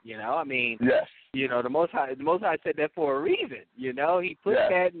wisdom. I mean, the Most High said that for a reason. He put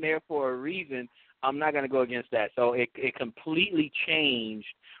that in there for a reason. I'm not gonna go against that. So it completely changed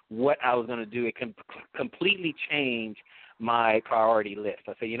what I was gonna do. It completely changed my priority list.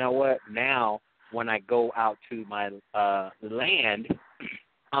 I said, you know what? Now when I go out to my land,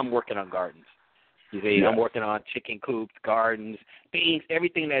 I'm working on gardens. You see, I'm working on chicken coops, gardens, things,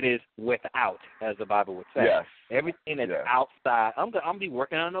 everything that is without, as the Bible would say. Everything that's outside, I'm going to be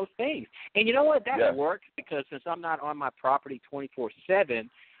working on those things. And you know what? That works because since I'm not on my property 24/7,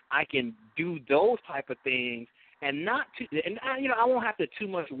 I can do those type of things and I won't have to too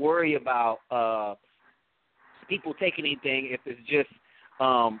much worry about people taking anything if it's just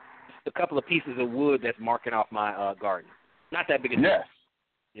a couple of pieces of wood that's marking off my garden. Not that big a deal.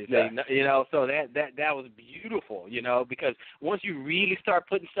 So that was beautiful, because once you really start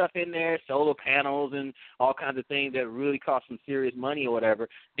putting stuff in there, solar panels and all kinds of things that really cost some serious money or whatever,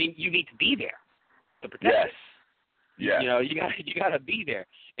 then you need to be there to protect it. You got to be there.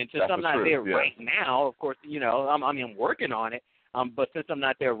 And since I'm not there right now, of course, I'm working on it. But since I'm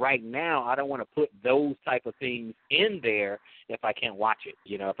not there right now, I don't want to put those type of things in there if I can't watch it,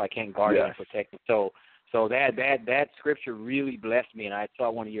 if I can't guard it and protect it. So that scripture really blessed me, and I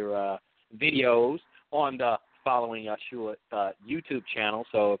saw one of your videos on the Following Yahshua YouTube channel.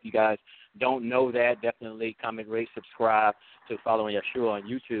 So if you guys don't know that, definitely comment, rate, subscribe to Following Yahshua on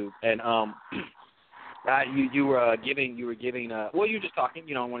YouTube. And you were giving you were just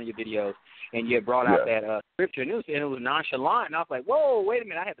talking, on one of your videos, and you had brought out that scripture, and it was nonchalant, and I was like, whoa, wait a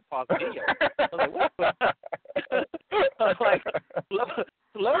minute, I had to pause the video. I was like, what? I was like,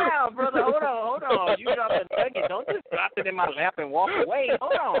 slow down, brother, hold on. You dropped a nugget. Don't just drop it in my lap and walk away.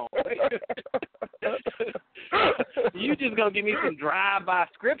 Hold on. You just going to give me some drive-by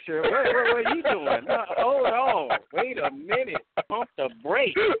scripture. What are you doing? Hold on. Wait a minute. Pump the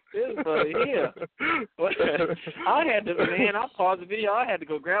brakes. This brother here. I paused the video. I had to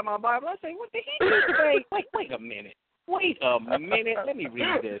go grab my Bible. I say, what did he just say? Wait a minute. Let me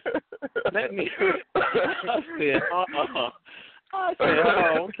read this. I said, I said,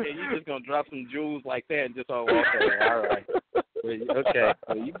 oh, okay, you're just going to drop some jewels like that and just, okay, all right. Okay,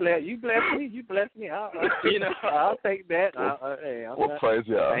 well, you bless me. I'll take that. Praise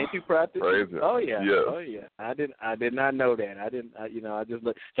God. I ain't too proud to. Praise Oh yeah. I did not know that. I just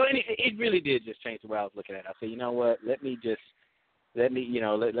looked. So it really did just change the way I was looking at it. I said, you know what? Let me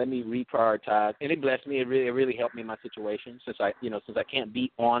reprioritize, and it blessed me. It really helped me in my situation since I can't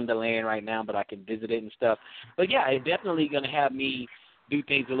be on the land right now, but I can visit it and stuff. But yeah, it's definitely going to have me do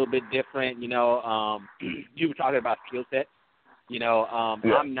things a little bit different. You were talking about skill sets.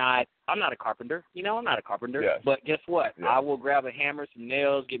 I'm not a carpenter. I'm not a carpenter. Yes. But guess what? Yes. I will grab a hammer, some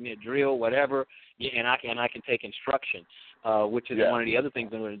nails, give me a drill, whatever, and I can take instruction, which is one of the other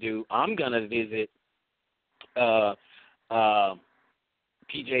things I'm going to do. I'm going to visit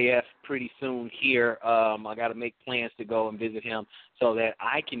PJF pretty soon here. I got to make plans to go and visit him so that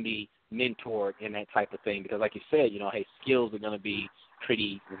I can be mentored in that type of thing. Because, like you said, hey, skills are going to be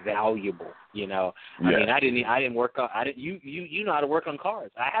pretty valuable. I mean, I didn't work on. You know how to work on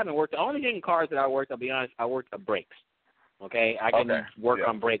cars. I haven't worked. The only thing in cars that I worked, I'll be honest, I worked on brakes. Okay, I can work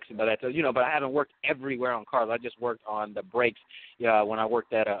on brakes, but but I haven't worked everywhere on cars. I just worked on the brakes. When I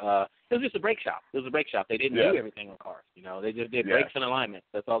worked at it was just a brake shop. It was a brake shop. They didn't do everything on cars. They just did brakes and alignment.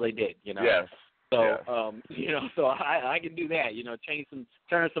 That's all they did. So so I can do that.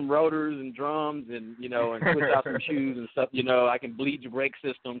 Turn some rotors and drums, and and switch out some shoes and stuff. I can bleed your brake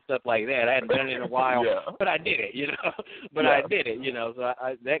system, stuff like that. I hadn't done it in a while, but I did it. I did it. So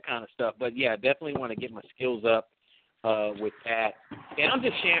I that kind of stuff. But definitely want to get my skills up. With that, and I'm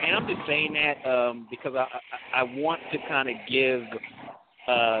just sharing, and I'm just saying that because I want to kind of give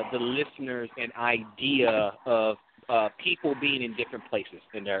the listeners an idea of people being in different places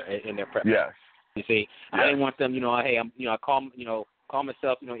in their prep. Yes. You see, I didn't want them, hey, I call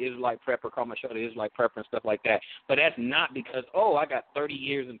myself, Israelite prepper, call my show the Israelite prepper and stuff like that. But that's not because I got 30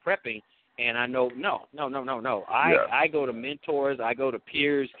 years in prepping and I know no. I go to mentors, I go to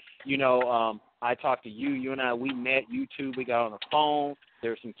peers, I talked to you and I, we met, YouTube, we got on the phone.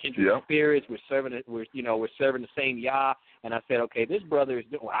 There's some kindred spirits. We're serving the same Yah. And I said, okay, this brother is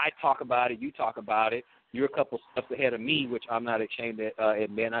doing. I talk about it. You talk about it. You're a couple steps ahead of me, which I'm not ashamed to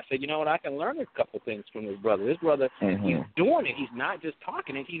admit. And I said, you know what? I can learn a couple things from this brother. This brother, he's doing it. He's not just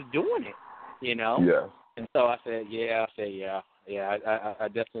talking it. He's doing it. Yeah. And so I said, I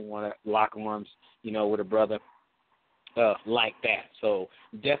definitely want to lock arms, with a brother. Like that, so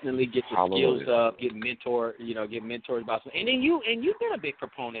definitely get your skills up, get mentored, get mentored about something. And then you've been a big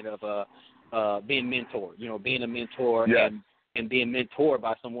proponent of being mentored, being a mentor and being mentored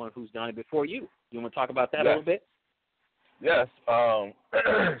by someone who's done it before you. You want to talk about that a little bit? Yes.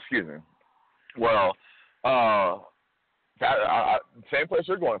 Excuse me. Well, same place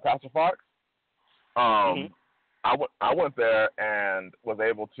you're going, Pastor Fox. I went there and was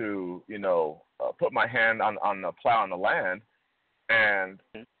able to, put my hand on the plow on the land, and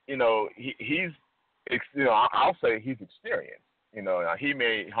he's, I'll say he's experienced. He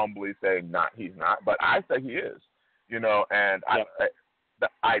may humbly say he's not, but I say he is. And the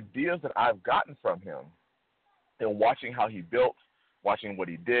ideas that I've gotten from him, and watching how he built, watching what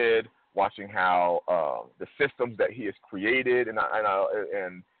he did, watching how the systems that he has created, and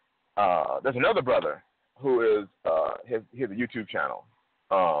there's another brother who is he has a YouTube channel,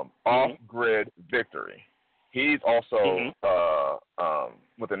 Off Grid Victory. He's also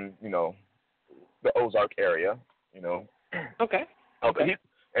within the Ozark area, Okay.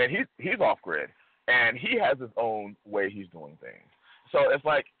 He's off grid, and he has his own way he's doing things. So it's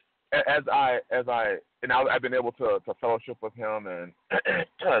like I've been able to fellowship with him and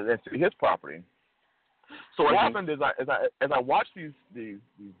see his property. So what happened is as I watch these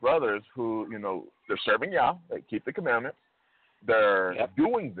brothers who they're serving Yah, they keep the commandments, they're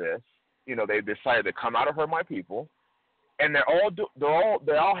doing this, they decided to come out of her my people, and they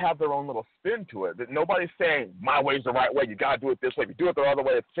all have their own little spin to it. That nobody's saying my way's the right way, you gotta do it this way. If you do it the other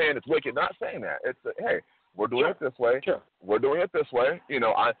way, it's saying it's wicked. They're not saying that. It's hey, we're doing it this way. Sure. We're doing it this way.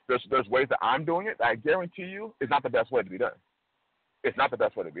 There's ways that I'm doing it that I guarantee you is not the best way to be done. It's not the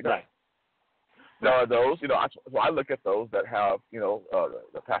best way to be done. Right. There are those, so I look at those that have,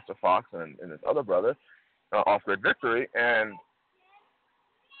 the Pastor Fox and this other brother, Off Grid Victory, and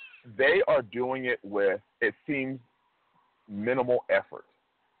they are doing it with, it seems, minimal effort.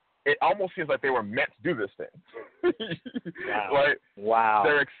 It almost seems like they were meant to do this thing. Wow.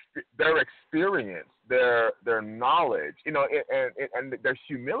 Their experience, their knowledge, and their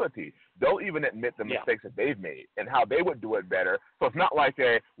humility. They'll even admit the mistakes that they've made and how they would do it better. So it's not like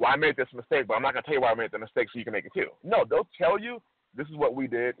I made this mistake, but I'm not going to tell you why I made the mistake so you can make it too. No, they'll tell you this is what we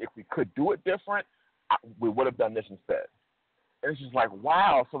did. If we could do it different, we would have done this instead. And it's just like,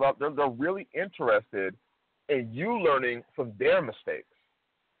 wow. So they're really interested in you learning from their mistakes.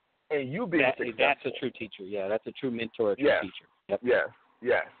 And you being successful. That's a true teacher. Yeah, that's a true mentor, a true teacher. Yep.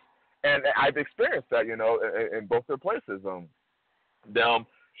 Yes. And I've experienced that, in both their places. Them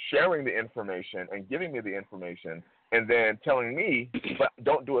sharing the information and giving me the information and then telling me, but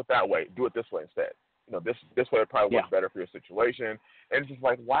don't do it that way. Do it this way instead. This way probably works better for your situation. And it's just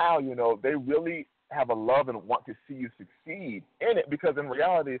like, wow, they really have a love and want to see you succeed in it, because in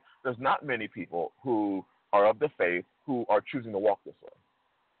reality, there's not many people who are of the faith who are choosing to walk this way.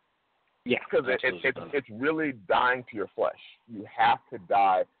 Yeah, because it's really dying to your flesh. You have to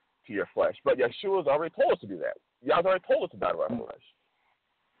die to your flesh. But Yahshua's already told us to do that. Yah's already told us to die to our flesh.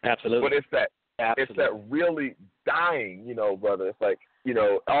 Absolutely. But it's that really dying, brother. It's like you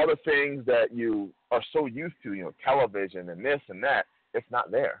know, all the things that you are so used to, you know, television and this and that, it's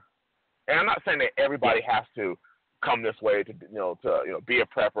not there. And I'm not saying that everybody has to come this way to be a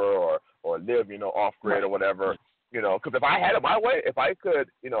prepper or live, you know, off grid or whatever, you know, because if I had it my way, if I could,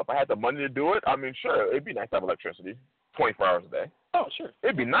 you know, if I had the money to do it, I mean, sure, it'd be nice to have electricity 24 hours a day. Oh, sure.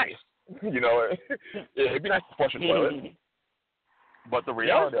 It'd be nice, you know, it'd be nice to flush a toilet. But the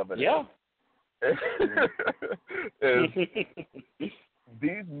reality of it is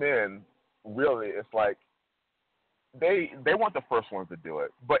these men really, it's like they want the first ones to do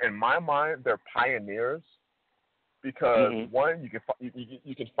it. But in my mind, they're pioneers because one,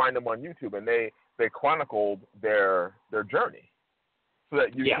 you can find them on YouTube, and they chronicled their journey so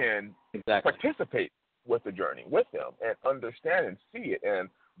that you can participate with the journey with them and understand and see it and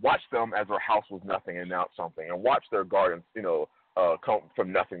watch them as their house was nothing and now it's something, and watch their gardens, you know, come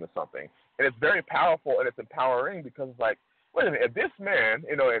from nothing to something. And it's very powerful and it's empowering because it's like, wait a minute, if this man,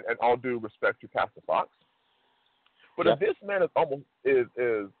 you know, and all due respect to Pastor Fox, but if this man is almost is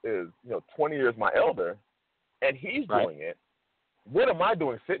you know 20 years my elder, and he's doing it, what am I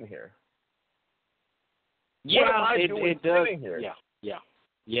doing sitting here? Yeah, what am I doing it does. Sitting here? Yeah.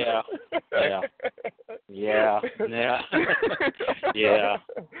 You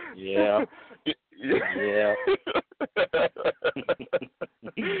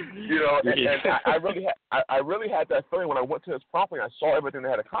know, and I really had that feeling when I went to this property and I saw everything they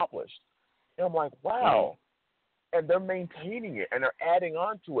had accomplished. And I'm like, wow. And they're maintaining it and they're adding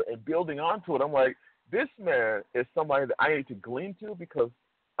on to it and building onto it. I'm like, this man is somebody that I need to glean to because,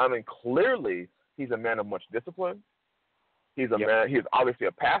 I mean, clearly he's a man of much discipline. He's a man. He's obviously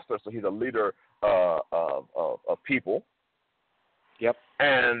a pastor, so he's a leader of people. Yep.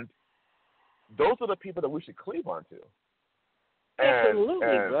 And those are the people that we should cleave onto.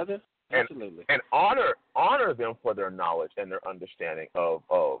 Absolutely, brother. Absolutely. And honor them for their knowledge and their understanding of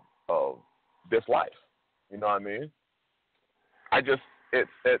this life. You know what I mean? I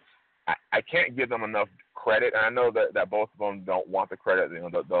can't give them enough credit, and I know that both of them don't want the credit. You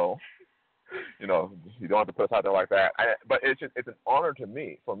know, though. You know, you don't have to put us out there like that. But it's an honor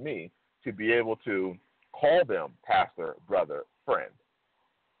for me to be able to call them pastor, brother, friend,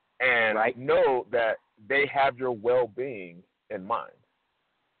 and know that they have your well-being in mind.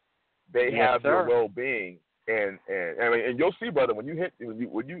 They have your well-being, and you'll see, brother, when you get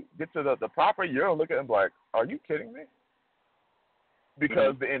to the property, you're gonna look at them like, are you kidding me?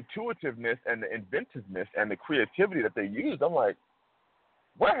 Because the intuitiveness and the inventiveness and the creativity that they use, I'm like,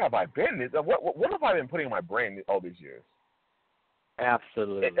 where have I been? What have I been putting in my brain all these years?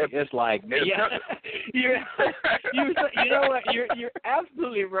 Absolutely. It's like, you know what? You're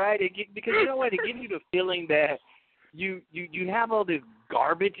absolutely right. Because you know what? It gives you the feeling that you have all this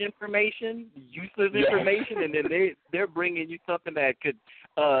garbage information, useless information, and then they're bringing you something that could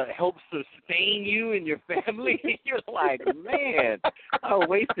help sustain you and your family. You're like, man, I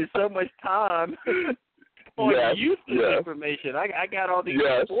wasted so much time on useless information. I got all these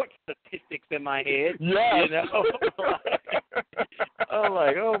sports statistics in my head. You know, I'm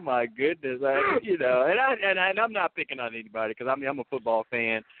like, oh my goodness, you know, and I'm not picking on anybody because I'm a football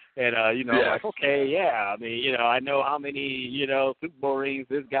fan, and you know, I'm like, okay, I mean, you know, I know how many, you know, Super Bowl rings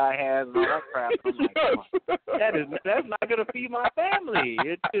this guy has and all that crap. I'm like, come on, that's not gonna feed my family.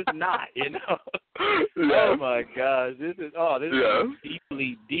 It's just not, you know. Oh my gosh, this is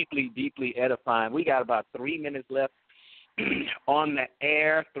deeply edifying. We got about 3 minutes left on the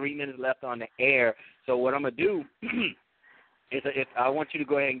air. 3 minutes left on the air. So what I'm gonna do is I want you to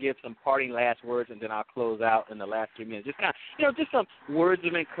go ahead and give some parting last words, and then I'll close out in the last 3 minutes. Just kind of, you know, just some words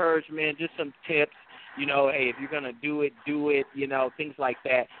of encouragement, just some tips. You know, hey, if you're gonna do it, you know, things like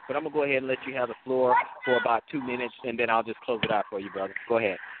that. But I'm gonna go ahead and let you have the floor for about 2 minutes, and then I'll just close it out for you, brother. Go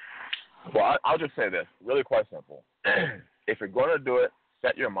ahead. Well, I'll just say this, really quite simple. If you're going to do it,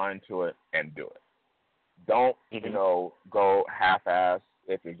 set your mind to it and do it. Don't, you know, go half-ass.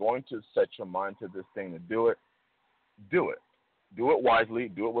 If you're going to set your mind to this thing to do it, do it. Do it wisely,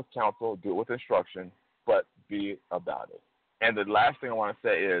 do it with counsel, do it with instruction, but be about it. And the last thing I want to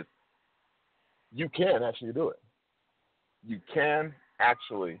say is you can actually do it. You can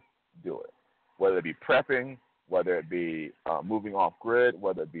actually do it, whether it be prepping, whether it be moving off grid,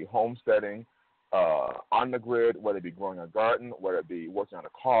 whether it be homesteading on the grid, whether it be growing a garden, whether it be working on a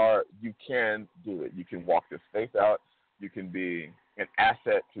car. You can do it. You can walk this faith out. You can be an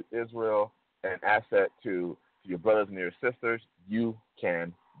asset to Israel, an asset to your brothers and your sisters. You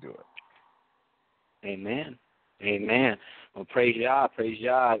can do it. Amen. Amen. Well, praise God.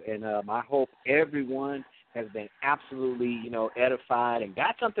 And I hope everyone has been absolutely, edified and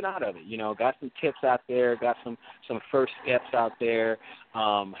got something out of it. Got some tips out there, got some first steps out there,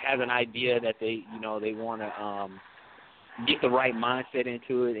 has an idea that they want to get the right mindset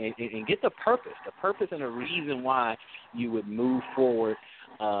into it and get the purpose and the reason why you would move forward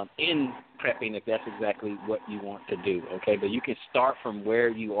in prepping if that's exactly what you want to do, okay? But you can start from where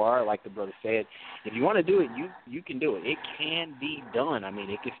you are, like the brother said. If you want to do it, you can do it. It can be done. I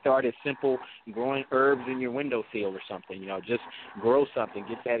mean, it can start as simple growing herbs in your windowsill or something, just grow something,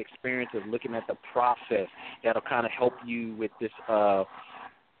 get that experience of looking at the process. That'll kind of help you with this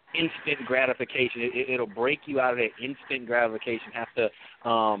instant gratification. It'll break you out of that instant gratification. Have to,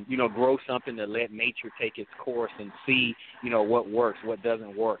 grow something to let nature take its course and see, what works, what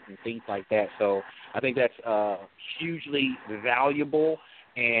doesn't work, and things like that. So I think that's hugely valuable,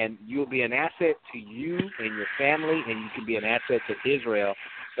 and you'll be an asset to you and your family, and you can be an asset to Israel.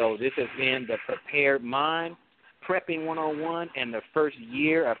 So this has been the Prepared Mind, Prepping 101, and the first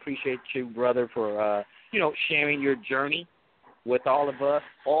year. I appreciate you, brother, for, sharing your journey with all of us.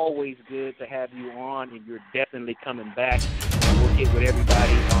 Always good to have you on, and you're definitely coming back. We'll get with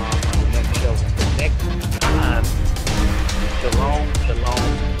everybody